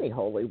give me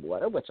holy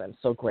water, which I'm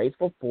so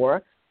grateful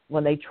for.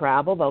 When they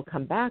travel, they'll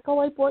come back,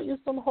 I brought you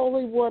some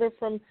holy water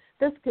from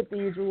this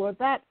cathedral or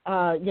that,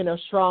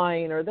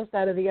 shrine or this,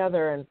 that, or the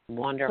other. And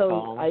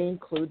wonderful. So I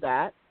include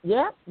that.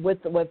 Yeah,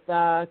 with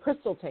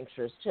crystal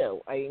tinctures,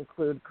 too. I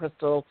include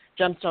crystal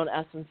gemstone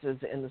essences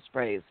in the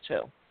sprays,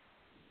 too.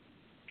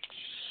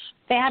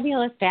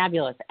 Fabulous.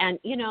 And,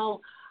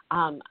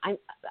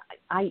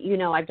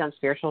 I've done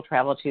spiritual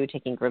travel, too,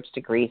 taking groups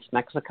to Greece,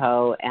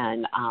 Mexico,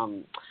 and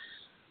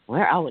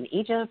in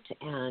Egypt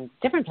and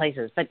different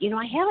places. But,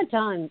 I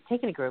haven't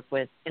taken a group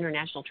with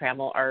international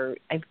travel, or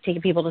I've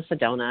taken people to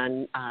Sedona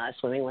and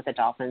swimming with the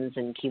dolphins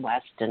in Key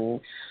West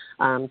and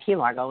Key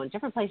Largo and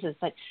different places.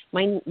 But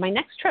my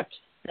next trip,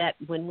 that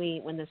when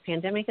this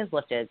pandemic is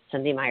lifted,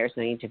 Cindy Meyer is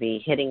going to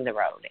be hitting the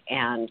road.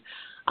 And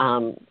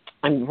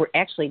we're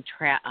actually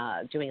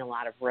doing a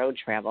lot of road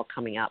travel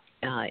coming up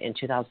in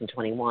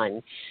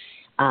 2021.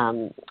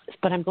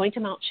 But I'm going to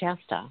Mount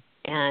Shasta.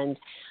 And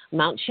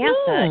Mount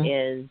Shasta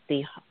is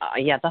the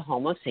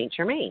home of Saint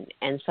Germain.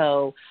 And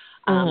so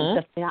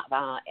and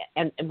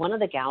one of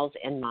the gals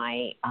in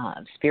my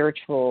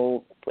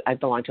I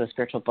belong to a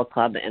spiritual book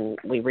club, and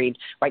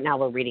right now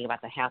we're reading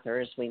about the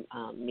Hathors. We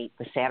meet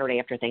the Saturday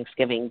after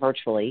Thanksgiving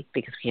virtually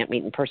because we can't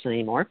meet in person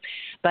anymore.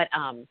 But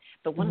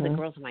one of the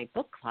girls in my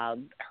book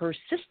club, her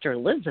sister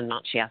lives in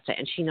Mount Shasta,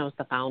 and she knows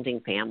the founding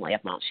family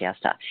of Mount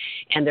Shasta.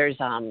 And there's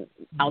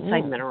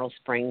outside mineral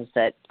springs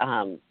that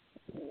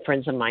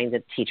friends of mine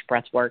that teach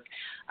breathwork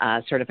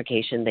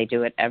certification. They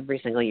do it every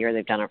single year.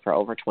 They've done it for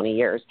over 20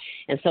 years.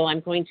 And so I'm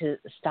going to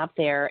stop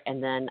there,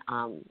 and then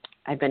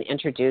I've been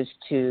introduced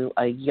to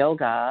a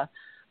yoga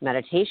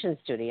meditation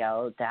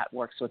studio that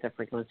works with the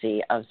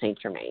frequency of Saint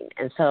Germain.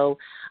 And so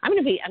I'm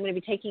going to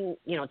be taking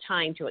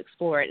time to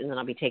explore it, and then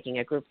I'll be taking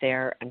a group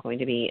there. I'm going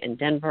to be in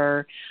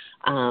Denver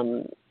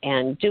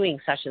and doing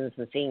sessions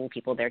and seeing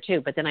people there too.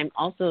 But then I'm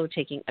also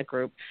taking a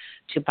group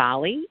to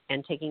Bali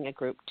and taking a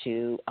group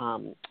to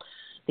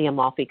the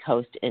Amalfi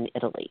Coast in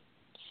Italy.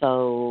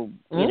 So,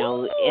 and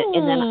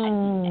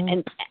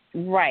then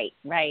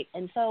right.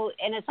 And so,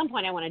 and at some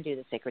point I want to do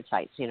the sacred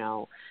sites,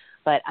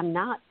 but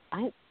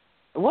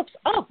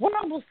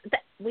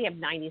we have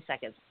 90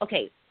 seconds.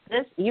 Okay.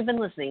 You've been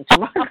listening to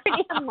Margaret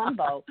Ann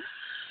Lembo.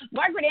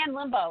 Margaret Ann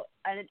Lembo,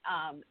 an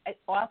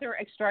author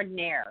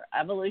extraordinaire,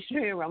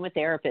 evolutionary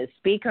aromatherapist,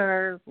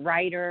 speaker,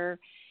 writer,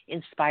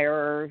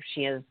 inspirer.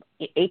 She has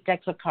 6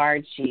 decks of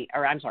cards,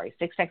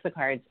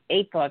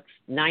 8 books,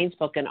 9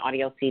 spoken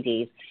audio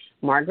CDs,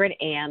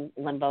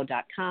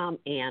 MargaretAnnLembo.com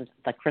and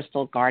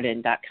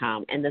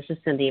thecrystalgarden.com. And this is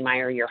Cindy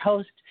Meyer, your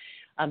host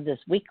of this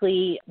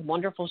weekly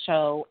wonderful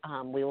show.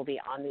 We'll be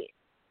on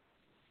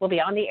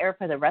the air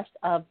for the rest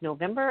of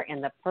November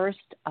and the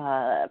first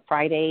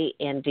Friday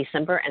in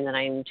December. And then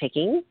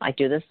I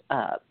do this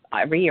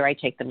every year. I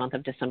take the month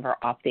of December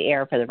off the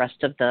air for the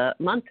rest of the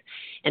month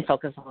and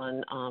focus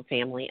on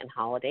family and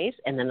holidays.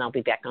 And then I'll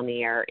be back on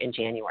the air in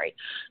January.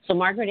 So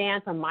Margaret Ann,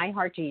 from my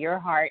heart to your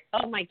heart,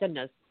 oh my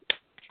goodness,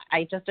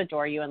 I just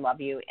adore you and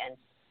love you. And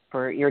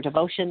for your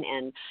devotion,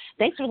 and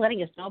thanks for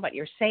letting us know about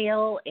your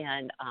sale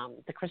and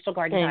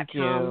thecrystalgarden.com. Thank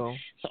you.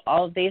 So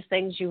all of these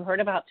things you heard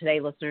about today,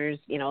 listeners,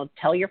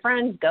 tell your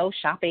friends, go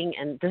shopping,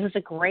 and this is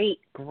a great,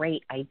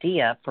 great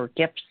idea for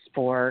gifts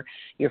for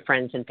your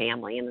friends and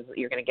family, and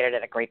you're going to get it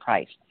at a great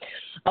price.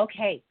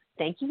 Okay,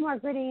 thank you,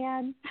 Margaret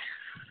Ann.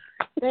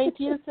 Thank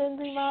you,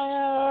 Cindy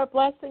Meyer.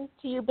 Blessings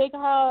to you. Big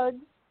hugs.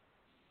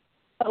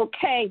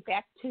 Okay,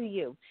 back to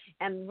you.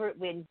 And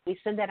we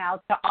send that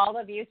out to all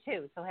of you,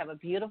 too. So have a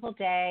beautiful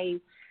day.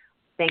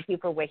 Thank you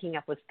for waking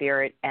up with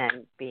spirit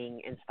and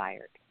being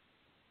inspired.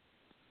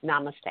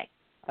 Namaste.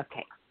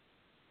 Okay.